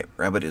 Okay,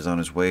 Rabbit is on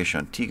his way.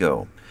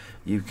 Shantigo,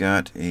 you've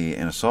got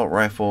an assault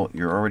rifle.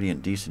 You're already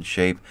in decent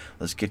shape.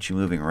 Let's get you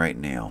moving right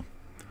now.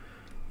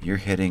 You're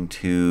heading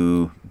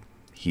to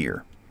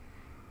here.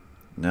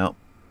 No.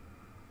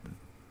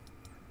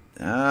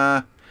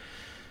 You're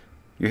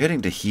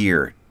heading to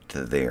here,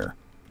 to there.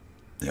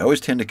 They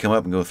always tend to come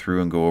up and go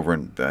through and go over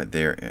and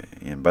there.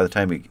 And by the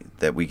time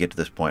that we get to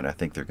this point, I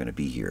think they're going to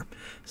be here.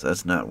 So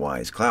that's not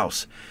wise.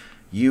 Klaus,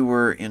 you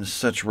were in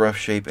such rough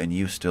shape, and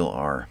you still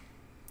are.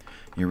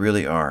 You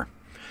really are.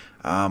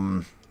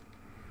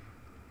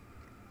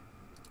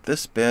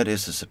 This bed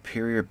is a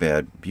superior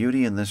bed.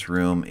 Beauty in this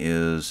room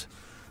is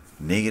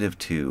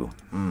 -2.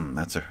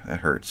 That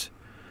hurts.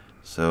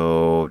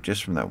 So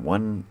just from that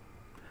one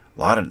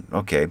lot of...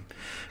 Okay.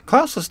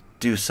 Klaus, let's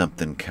do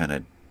something kind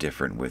of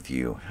different with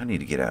you. I need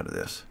to get out of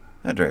this.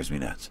 That drives me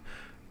nuts.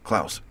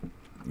 Klaus,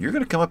 you're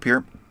going to come up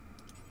here.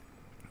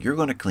 You're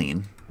going to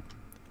clean.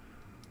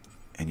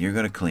 And you're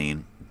going to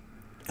clean.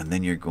 And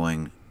then you're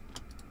going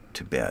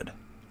to bed.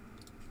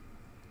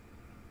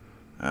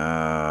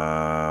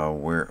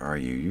 Where are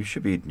you? You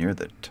should be near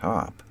the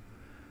top.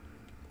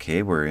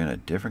 Okay, we're in a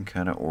different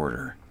kind of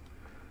order.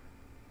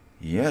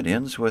 Yeah, it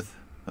ends with...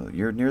 Oh,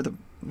 you're near the...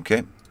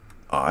 Okay.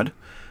 Odd.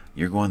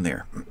 You're going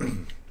there.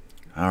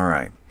 All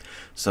right.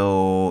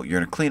 So you're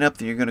going to clean up,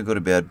 then you're going to go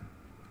to bed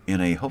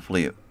in a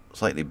hopefully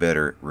slightly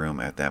better room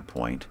at that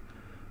point.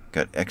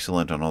 Got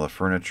excellent on all the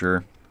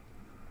furniture.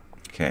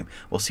 Okay,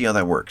 we'll see how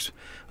that works.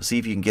 We'll see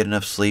if you can get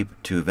enough sleep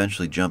to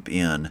eventually jump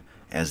in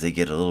as they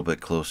get a little bit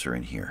closer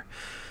in here.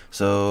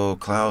 So,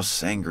 Klaus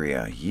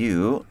Sangria,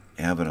 you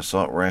have an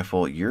assault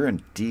rifle. You're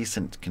in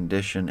decent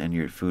condition and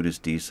your food is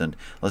decent.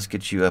 Let's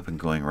get you up and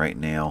going right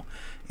now.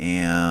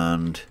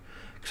 And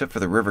except for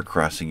the river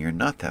crossing, you're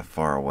not that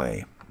far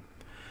away.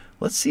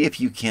 Let's see if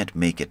you can't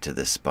make it to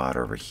this spot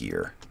over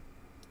here.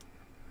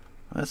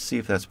 Let's see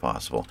if that's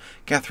possible.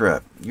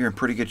 Cathra, you're in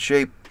pretty good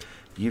shape.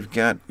 You've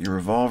got your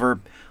revolver.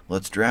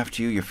 Let's draft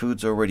you. Your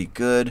food's already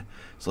good.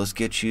 So let's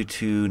get you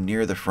to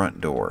near the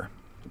front door.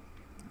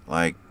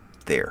 Like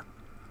there.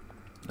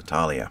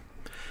 Natalia,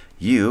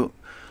 you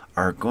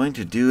are going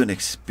to do an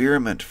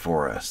experiment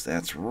for us.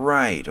 That's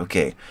right.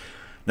 Okay.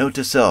 Note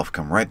to self,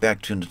 come right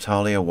back to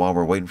Natalia while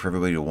we're waiting for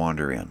everybody to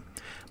wander in.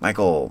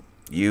 Michael,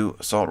 you,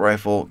 assault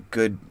rifle,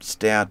 good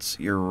stats.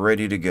 You're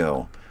ready to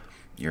go.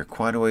 You're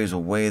quite a ways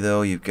away,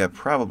 though. You've got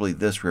probably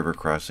this river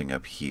crossing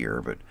up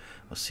here, but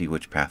we'll see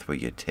which pathway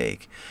you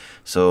take.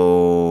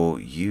 So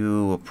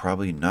you will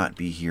probably not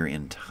be here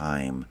in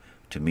time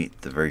to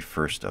meet the very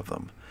first of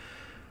them.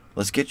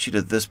 Let's get you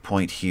to this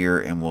point here,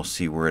 and we'll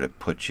see where it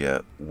puts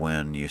you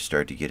when you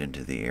start to get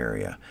into the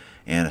area.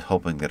 And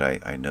hoping that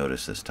I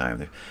notice this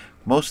time.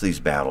 Most of these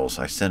battles,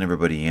 I send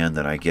everybody in,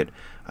 then I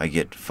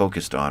get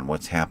focused on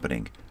what's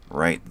happening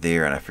right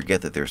there, and I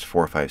forget that there's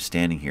 4 or 5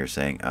 standing here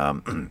saying,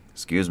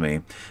 excuse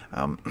me,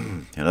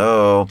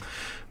 hello.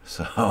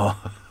 So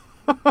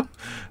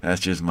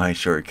that's just my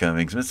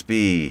shortcomings. Miss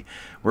B,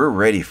 we're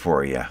ready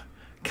for you.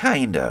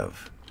 Kind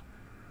of.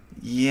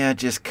 Yeah,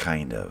 just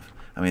kind of.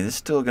 I mean, this is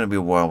still going to be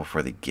a while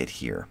before they get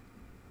here.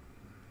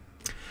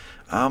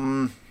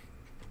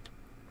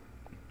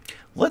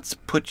 Let's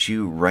put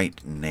you right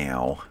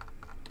now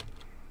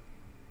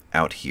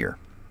out here.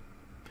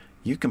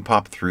 You can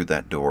pop through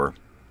that door.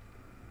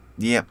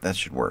 Yep, that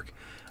should work.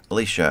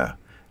 Alicia,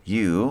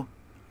 you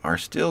are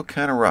still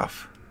kind of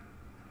rough.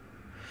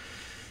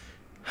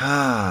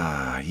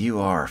 You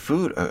are.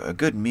 Food, a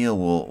good meal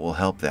will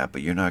help that,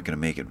 but you're not going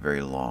to make it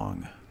very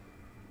long.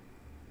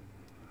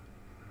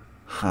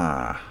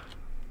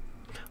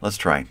 Let's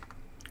try.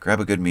 Grab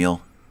a good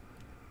meal.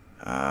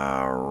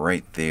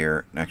 Right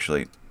there.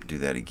 Actually, do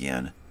that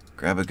again.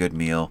 Grab a good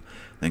meal,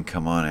 then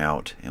come on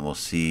out, and we'll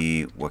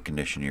see what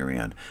condition you're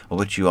in. We'll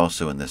put you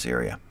also in this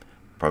area.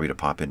 Probably to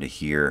pop into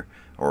here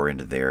or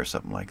into there,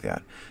 something like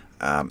that.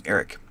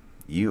 Eric,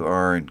 you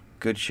are in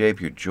good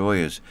shape. Your joy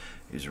is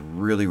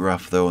really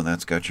rough, though, and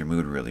that's got your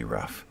mood really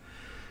rough.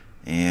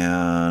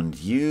 And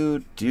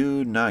you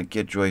do not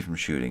get joy from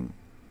shooting.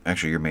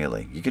 Actually, you're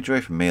melee. You get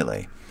joy from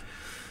melee.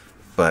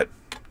 But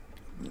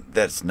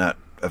that's not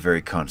a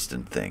very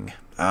constant thing.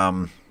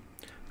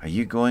 Are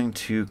you going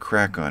to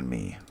crack on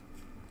me?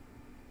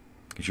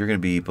 Because you're going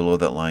to be below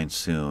that line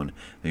soon.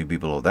 Then you'll be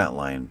below that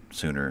line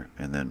sooner,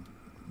 and then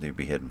they'll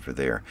be heading for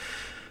there.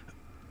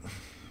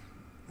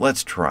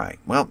 Let's try.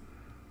 Well,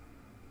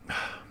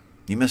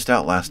 you missed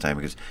out last time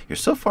because you're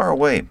so far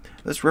away.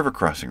 This river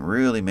crossing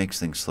really makes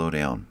things slow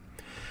down.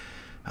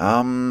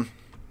 Well,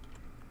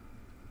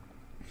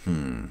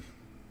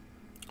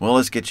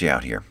 let's get you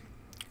out here.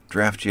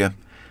 Draft you.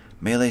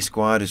 Melee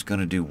squad is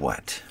going to do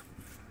what?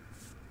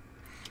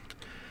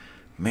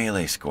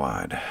 Melee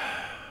squad.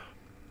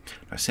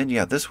 I send you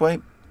out this way,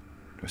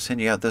 or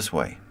send you out this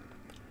way?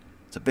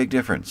 It's a big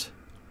difference.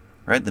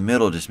 Right in the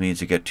middle just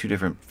means you got two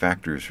different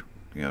factors,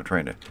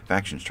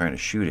 factions trying to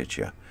shoot at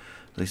you.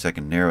 At least I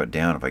can narrow it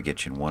down if I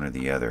get you in one or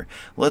the other.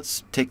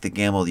 Let's take the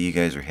gamble that you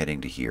guys are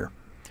heading to here.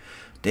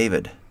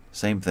 David,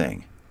 same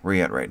thing. Where are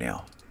you at right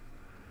now?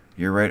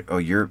 You're right. Oh,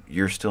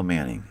 you're still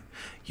manning.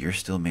 You're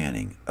still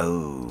manning.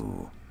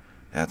 Oh,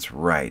 that's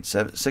right.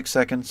 6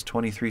 seconds,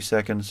 23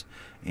 seconds,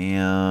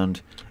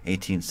 and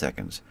 18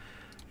 seconds.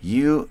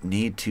 You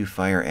need to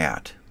fire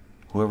at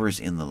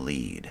whoever's in the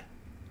lead.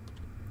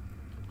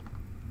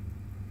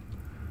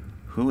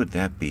 Who would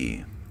that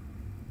be?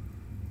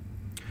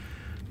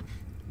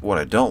 What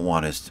I don't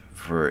want is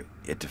for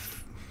it to...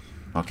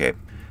 Okay.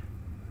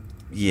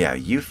 Yeah,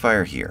 you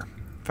fire here.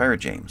 Fire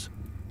James.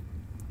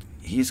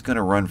 He's going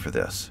to run for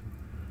this.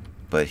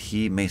 But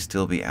he may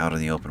still be out in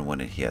the open when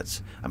it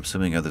hits. I'm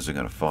assuming others are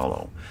going to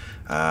follow.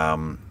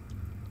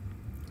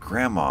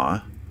 Grandma,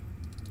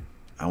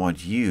 I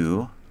want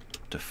you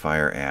to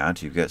fire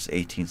at... You've got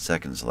 18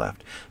 seconds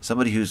left.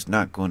 Somebody who's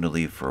not going to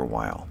leave for a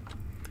while.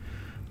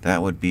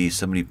 That would be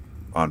somebody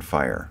on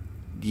fire.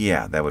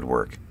 Yeah, that would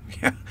work.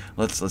 Yeah,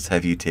 let's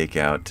have you take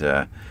out...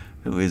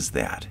 who is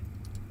that?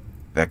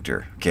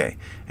 Vector. Okay.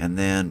 And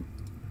then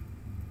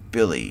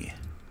Billy.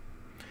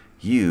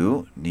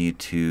 You need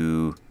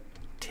to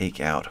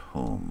take out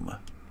whom?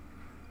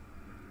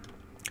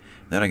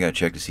 Then I gotta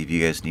check to see if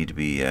you guys need to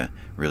be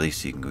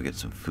released so you can go get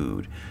some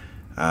food.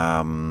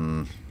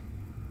 I'm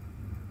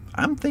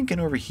thinking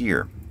over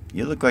here.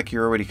 You look like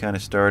you're already kind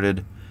of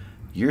started.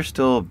 You're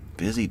still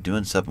busy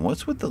doing something.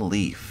 What's with the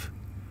leaf?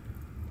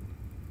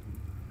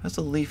 That's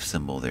a leaf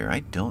symbol there. I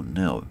don't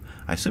know.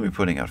 I assume you're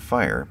putting out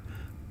fire,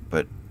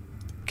 but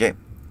okay.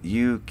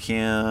 You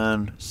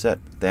can set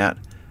that,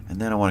 and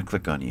then I want to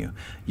click on you.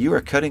 You are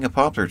cutting a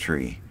poplar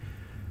tree.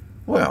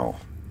 Well,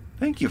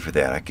 thank you for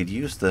that. I could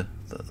use the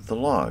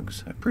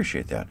logs. I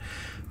appreciate that.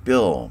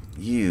 Bill,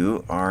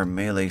 you are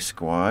melee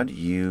squad.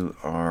 You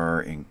are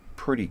in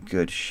pretty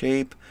good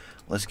shape.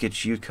 Let's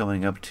get you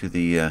coming up to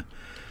the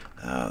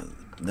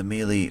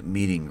melee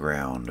meeting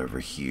ground over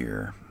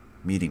here.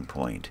 Meeting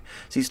point.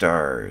 Sea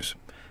Stars,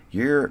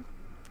 you're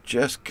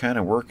just kind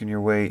of working your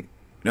way.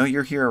 No,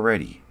 you're here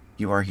already.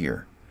 You are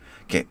here.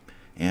 Okay,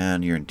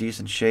 and you're in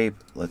decent shape.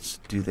 Let's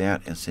do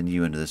that and send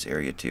you into this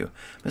area too.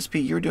 Miss P,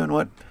 you're doing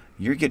what?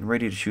 You're getting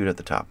ready to shoot at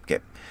the top.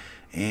 Okay,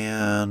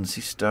 and Sea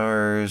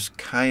Stars,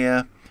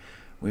 Kaya,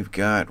 we've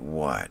got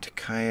what?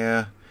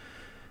 Kaya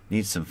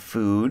needs some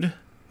food.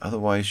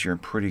 Otherwise, you're in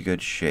pretty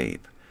good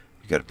shape.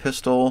 You got a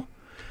pistol.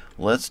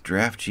 Let's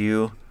draft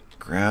you.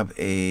 Grab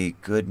a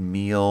good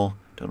meal.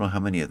 Don't know how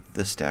many of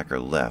this stack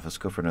are left. Let's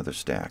go for another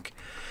stack.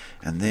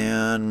 And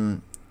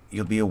then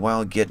you'll be a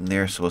while getting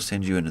there, so we'll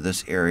send you into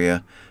this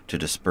area to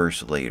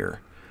disperse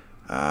later.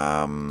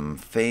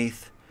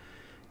 Faith,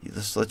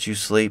 let's let you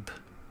sleep.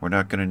 We're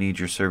not going to need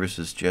your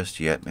services just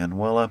yet.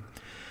 Manuela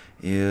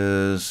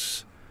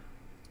is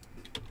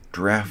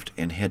draft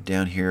and head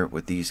down here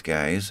with these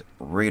guys.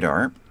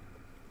 Radar,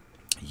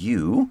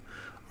 you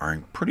are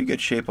in pretty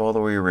good shape all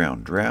the way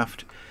around.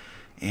 Draft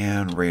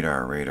and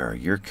radar.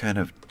 You're kind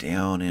of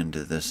down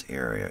into this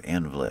area.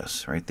 And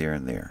Bliss, right there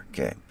and there.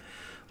 Okay.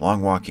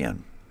 Long walk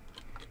in.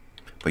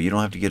 But you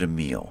don't have to get a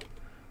meal.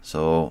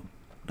 So,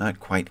 not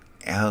quite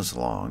as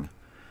long,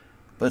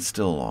 but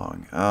still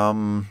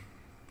long.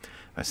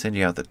 I send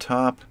you out the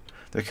top.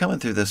 They're coming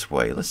through this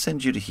way. Let's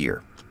send you to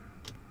here.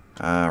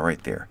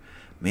 Right there.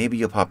 Maybe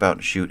you'll pop out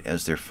and shoot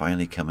as they're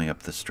finally coming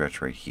up the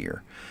stretch right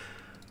here.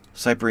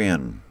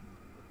 Cyprian.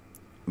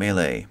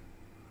 Melee.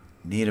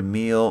 Need a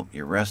meal.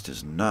 Your rest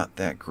is not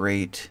that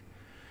great.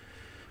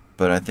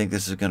 But I think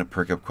this is going to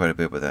perk up quite a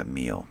bit with that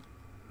meal.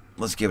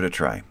 Let's give it a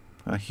try.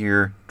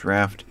 Here,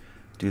 draft,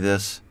 do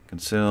this,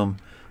 consume,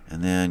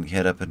 and then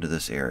head up into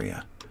this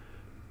area.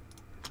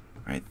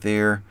 Right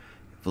there.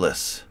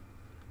 Bliss.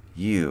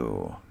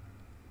 You.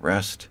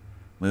 Rest.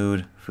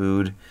 Mood.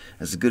 Food.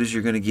 As good as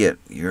you're going to get.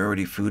 You're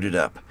already fooded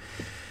up.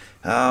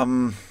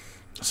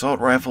 Assault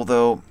rifle,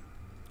 though,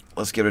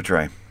 let's give it a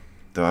try.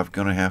 Though I'm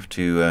going to have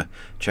to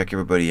check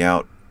everybody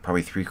out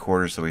probably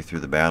 3/4 of the way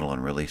through the battle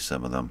and release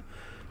some of them.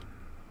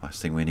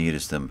 Last thing we need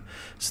is them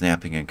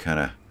snapping and kind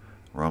of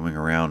roaming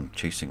around,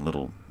 chasing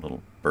little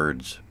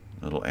birds,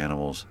 little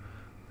animals,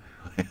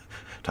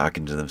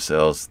 talking to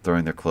themselves,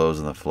 throwing their clothes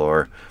on the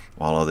floor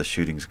while all the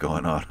shooting's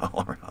going on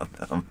all around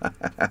them.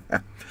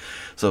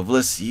 So,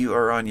 Bliss, you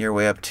are on your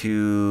way up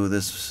to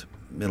this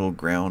middle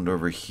ground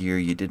over here.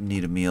 You didn't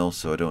need a meal,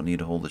 so I don't need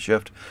to hold the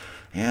shift.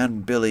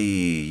 And Billy,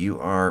 you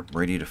are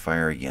ready to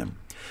fire again.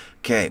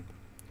 Okay,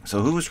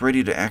 so who's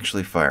ready to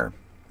actually fire?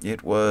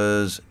 It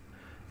was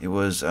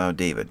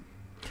David.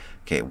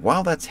 Okay,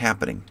 while that's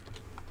happening,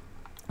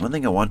 one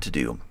thing I want to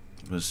do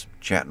was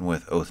chatting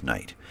with Oath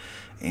Knight.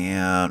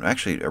 And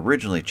actually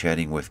originally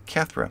chatting with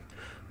Cathra,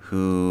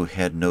 who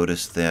had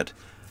noticed that,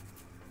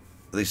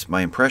 at least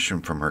my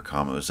impression from her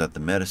comment was that the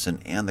medicine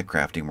and the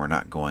crafting were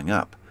not going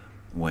up.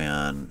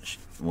 when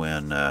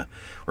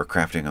we're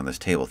crafting on this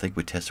table. I think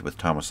we tested with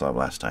Tomislav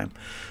last time.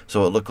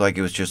 So it looked like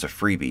it was just a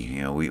freebie.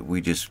 You know,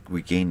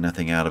 we gained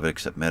nothing out of it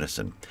except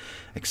medicine.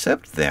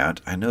 Except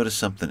that I noticed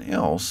something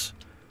else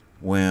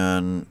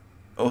when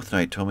Oath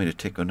Knight told me to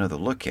take another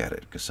look at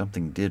it, because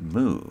something did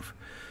move.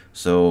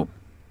 So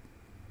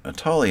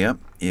Natalia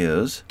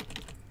is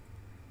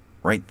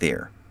right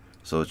there.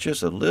 So it's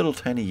just a little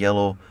tiny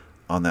yellow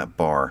on that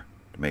bar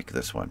to make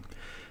this one.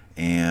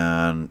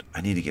 And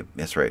I need to get,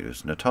 that's right, it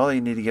was Natalia I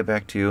need to get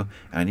back to,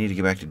 and I need to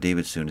get back to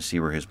David soon to see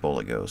where his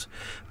bullet goes.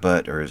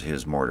 Or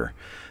his mortar.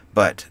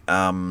 But,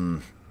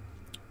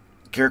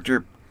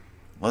 character,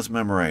 let's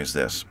memorize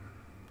this.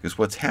 Because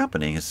what's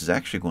happening is it's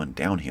actually going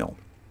downhill.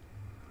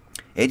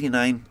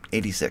 89,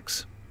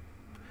 86.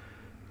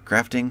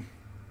 Crafting,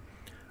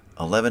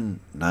 11,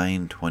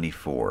 9,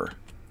 24.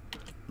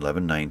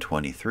 11, 9,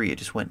 23. It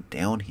just went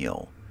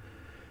downhill.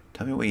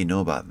 Tell me what you know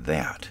about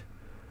that.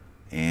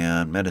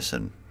 And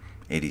medicine,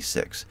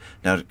 86.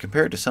 Now, to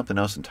compare it to something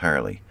else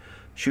entirely,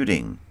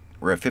 shooting,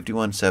 we're at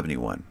 51,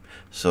 71.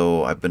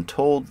 So I've been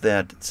told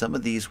that some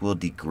of these will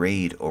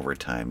degrade over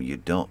time. You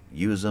don't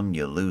use them,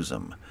 you lose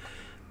them.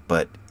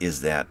 But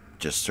is that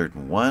just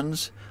certain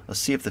ones? Let's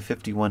see if the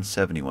 51,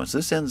 71. So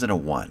this ends in a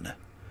 1.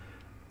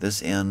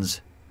 This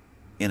ends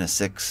in a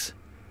 6.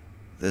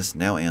 This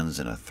now ends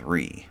in a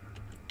 3.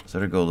 So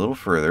to go a little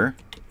further.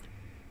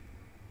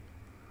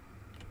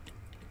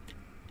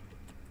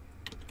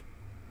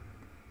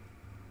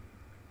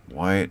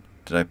 Why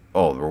did I...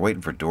 Oh, we're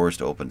waiting for doors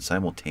to open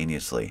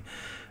simultaneously.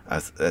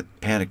 That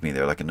panicked me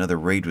there, like another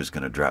raid was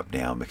going to drop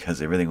down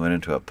because everything went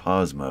into a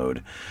pause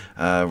mode.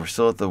 We're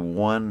still at the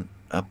 1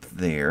 up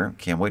there.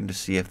 Okay, I'm waiting to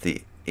see if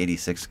the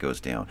 86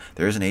 goes down.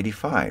 There is an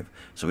 85,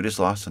 so we just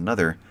lost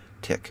another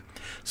tick.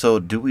 So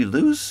do we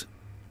lose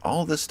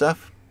all this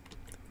stuff?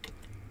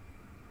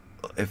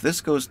 If this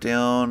goes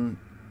down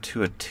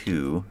to a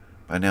 2,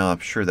 by now I'm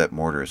sure that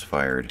mortar is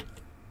fired.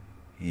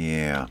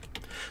 Yeah.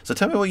 So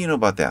tell me what you know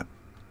about that.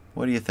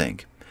 What do you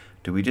think?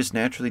 Do we just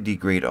naturally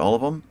degrade all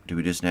of them? Do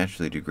we just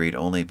naturally degrade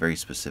only very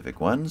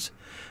specific ones?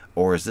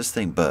 Or is this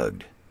thing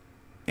bugged?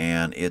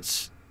 And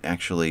it's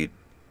actually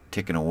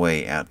ticking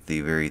away at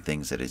the very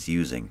things that it's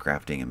using,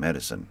 crafting and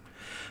medicine?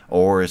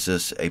 Or is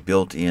this a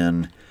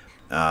built-in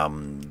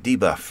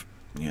debuff?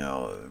 You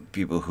know,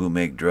 people who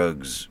make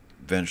drugs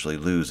eventually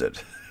lose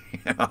it.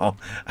 You know,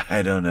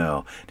 I don't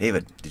know.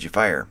 David, did you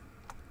fire?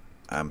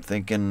 I'm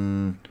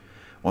thinking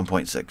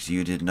 1.6.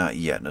 You did not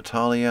yet.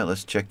 Natalia,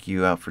 let's check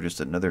you out for just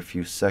another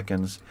few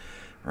seconds.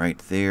 Right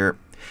there.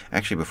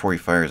 Actually, before he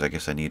fires, I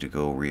guess I need to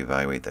go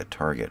reevaluate that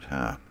target,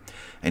 huh?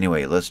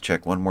 Anyway, let's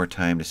check one more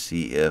time to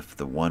see if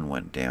the 1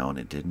 went down.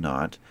 It did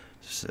not.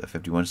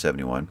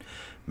 51.71.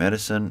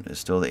 Medicine is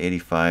still the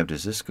 85.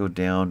 Does this go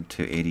down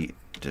to 80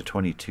 to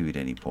 22 at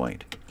any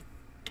point?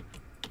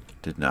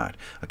 Did not.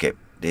 Okay,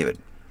 David,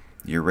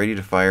 you're ready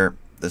to fire.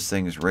 This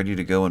thing is ready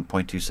to go in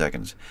 0.2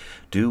 seconds.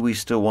 Do we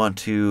still want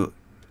to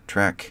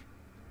track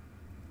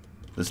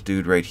this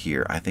dude right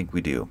here? I think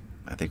we do.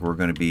 I think we're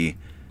going to be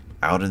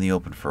out in the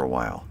open for a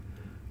while.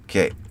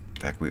 Okay.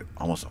 In fact, we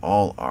almost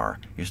all are.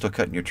 You're still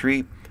cutting your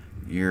tree.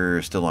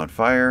 You're still on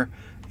fire.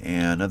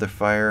 And another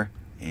fire.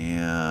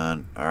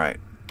 And alright.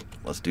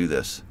 Let's do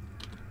this.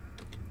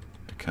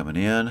 Coming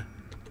in.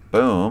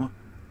 Boom.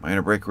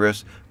 Minor break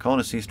risk.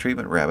 Colonist needs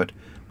treatment. Rabbit.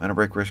 Minor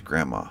break risk.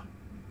 Grandma.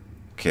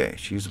 Okay,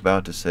 she's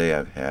about to say,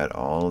 I've had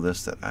all of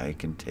this that I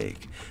can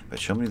take. But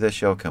show me this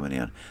shell coming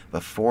in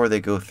before they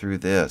go through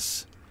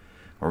this.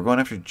 We're going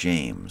after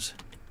James.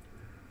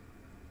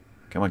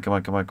 Come on, come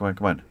on, come on, come on,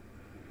 come on.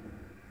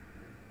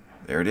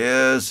 There it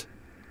is.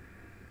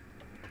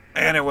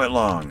 And it went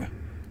long.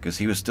 Because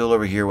he was still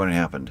over here when it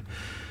happened.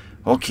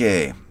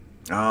 Okay.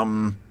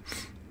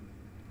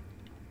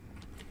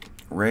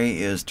 Ray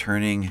is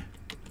turning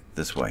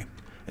this way.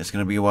 It's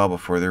going to be a while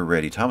before they're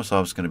ready.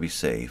 Tomislav's going to be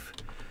safe.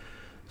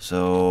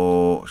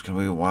 So it's going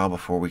to be a while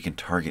before we can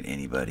target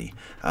anybody.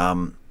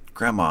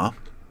 Grandma.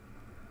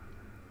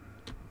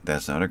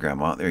 That's not a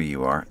grandma. There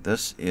you are.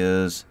 This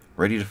is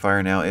ready to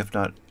fire now, if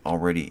not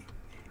already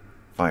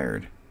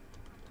fired.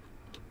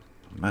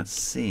 I'm not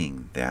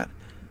seeing that.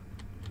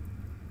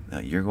 Now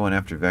you're going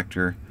after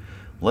Vector.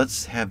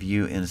 Let's have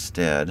you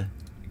instead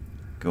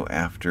go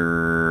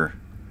after...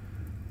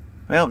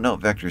 Well, no,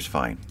 Vector's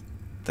fine.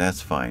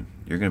 That's fine.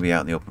 You're going to be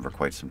out in the open for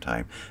quite some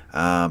time.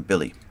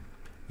 Billy,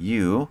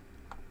 you...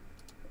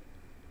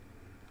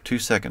 2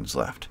 seconds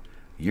left.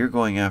 You're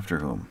going after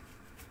whom?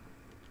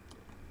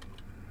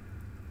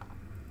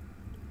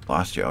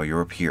 Lost you. Oh,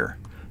 you're up here.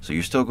 So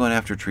you're still going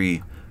after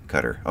Tree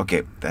Cutter.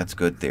 Okay, that's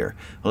good there.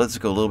 Well, let's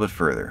go a little bit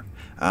further.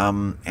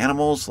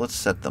 Animals, let's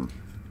set them.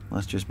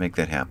 Let's just make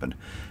that happen.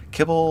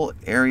 Kibble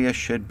area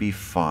should be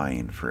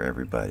fine for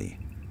everybody.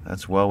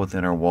 That's well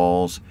within our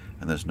walls,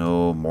 and there's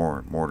no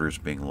more mortars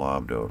being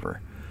lobbed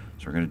over.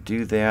 So we're going to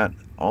do that.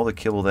 All the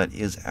kibble that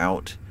is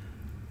out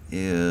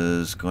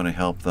is going to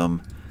help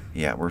them.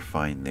 Yeah, we're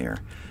fine there.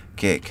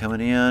 Okay, coming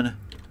in.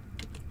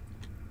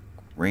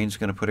 Rain's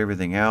going to put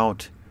everything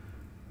out.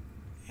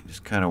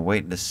 Just kind of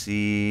waiting to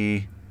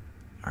see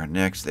Our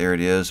next, there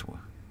it is.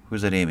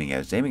 Who's it aiming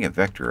at? It's aiming at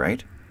Vector,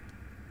 right?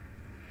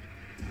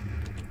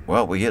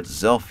 Well, we hit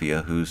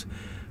Zelfia, who's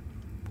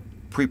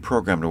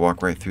pre-programmed to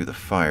walk right through the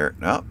fire.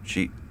 Oh,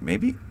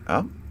 maybe.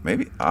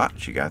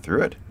 She got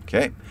through it.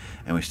 Okay.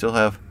 And we still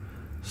have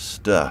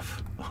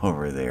stuff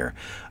over there.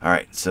 All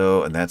right,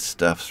 so, and that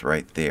stuff's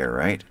right there,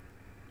 right?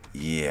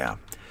 Yeah.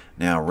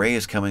 Now, Ray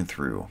is coming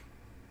through.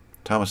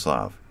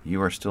 Tomislav,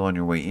 you are still on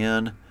your way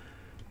in.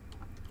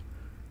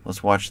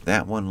 Let's watch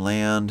that one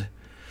land.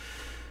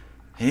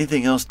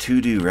 Anything else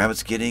to do?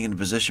 Rabbit's getting in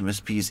position.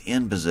 Miss P's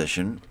in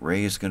position.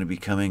 Ray is going to be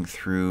coming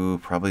through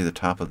probably the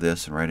top of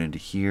this and right into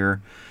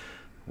here,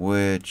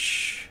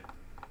 which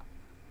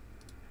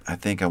I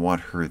think I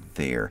want her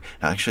there.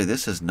 Now, actually,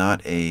 this is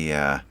not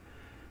a...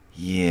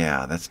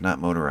 yeah, that's not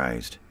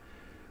motorized.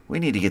 We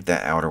need to get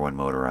that outer one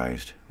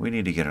motorized. We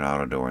need to get an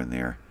auto door in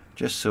there,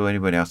 just so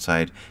anybody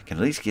outside can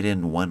at least get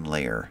in one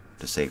layer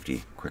to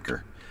safety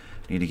quicker.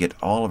 Need to get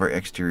all of our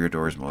exterior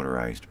doors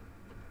motorized.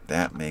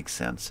 That makes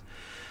sense.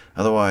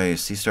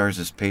 Otherwise, Sea Stars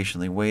is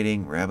patiently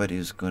waiting. Rabbit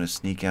is going to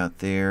sneak out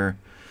there.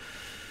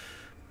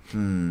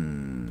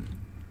 Let's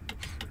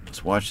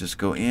watch this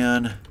go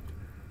in.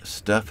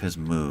 Stuff has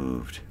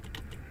moved.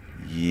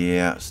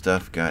 Yeah,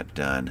 stuff got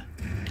done.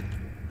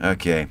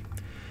 Okay.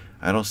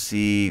 I don't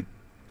see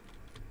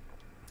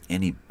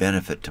any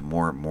benefit to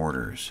more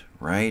mortars,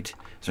 right?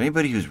 Is there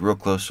anybody who's real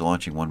close to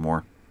launching one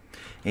more?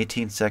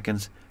 18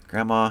 seconds.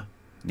 Grandma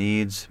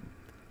needs...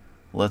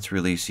 Let's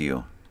release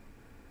you.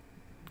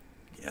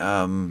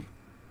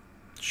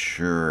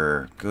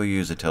 Sure. Go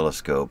use a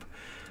telescope.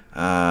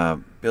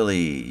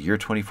 Billy, you're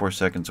 24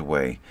 seconds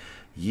away.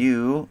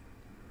 You,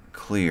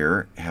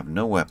 clear, have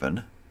no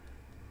weapon.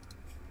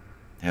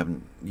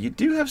 You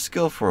do have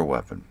skill for a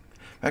weapon.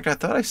 In fact, I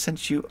thought I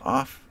sent you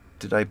off.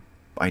 Did I?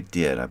 I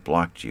did. I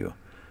blocked you.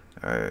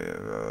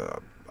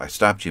 I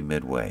stopped you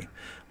midway.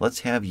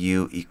 Let's have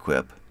you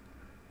equip.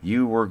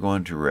 You were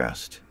going to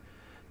rest.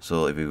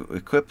 So if you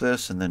equip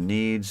this and then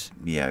needs,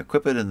 yeah,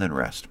 equip it and then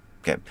rest.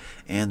 Okay.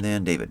 And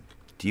then David,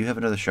 do you have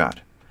another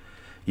shot?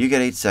 You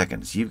got 8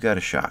 seconds. You've got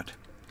a shot.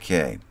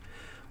 Okay.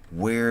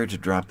 Where to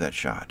drop that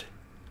shot?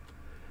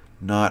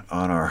 Not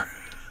on our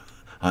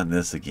on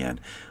this again.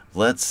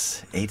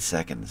 Let's 8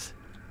 seconds.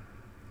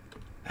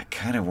 That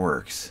kind of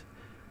works.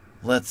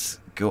 Let's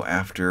go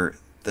after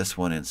this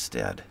one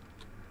instead.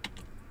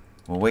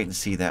 We'll wait and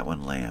see that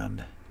one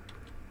land.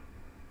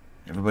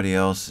 Everybody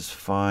else is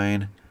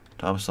fine.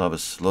 Tomislav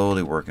is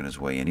slowly working his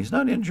way in. He's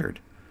not injured.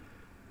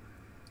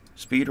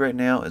 Speed right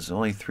now is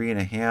only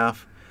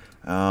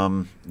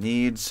 3.5.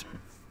 Needs...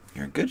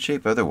 You're in good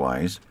shape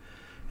otherwise.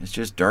 It's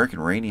just dark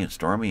and rainy and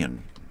stormy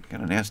and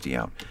kind of nasty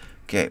out.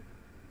 Okay.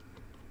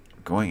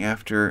 Going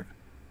after...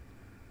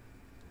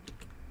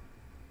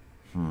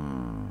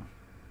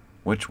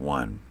 Which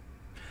one?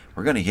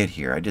 We're going to hit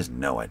here. I just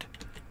know it.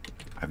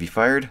 Have you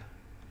fired?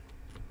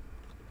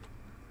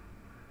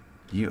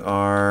 You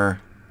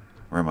are...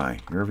 Where am I?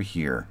 You're over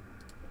here.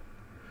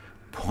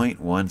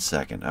 0.1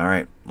 second. All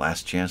right.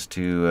 Last chance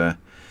to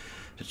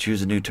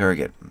choose a new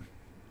target.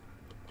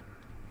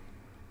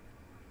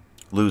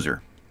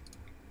 Loser.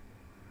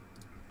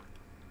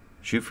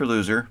 Shoot for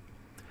loser.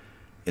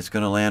 It's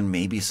going to land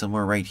maybe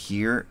somewhere right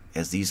here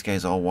as these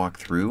guys all walk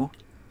through.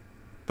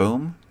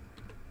 Boom.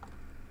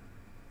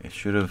 It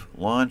should have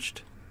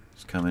launched.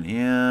 It's coming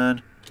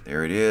in.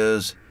 There it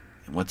is.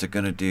 And what's it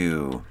going to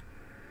do?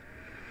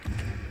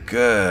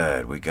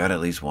 Good. We got at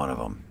least one of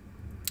them.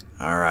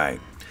 All right.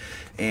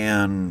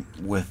 And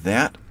with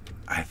that,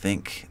 I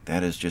think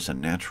that is just a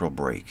natural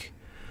break.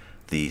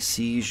 The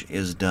siege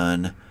is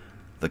done.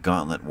 The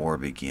Gauntlet War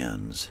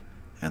begins.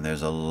 And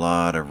there's a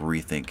lot of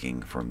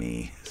rethinking for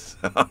me.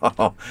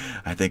 So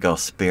I think I'll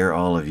spare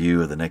all of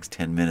you the next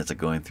 10 minutes of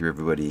going through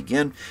everybody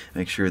again.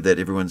 Make sure that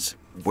everyone's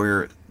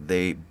where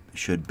they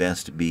should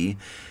best be.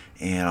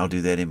 And I'll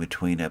do that in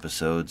between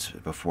episodes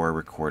before I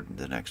record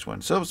the next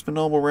one. So it's been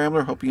Noble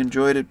Rambler. Hope you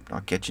enjoyed it.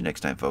 I'll catch you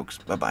next time, folks.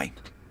 Bye-bye.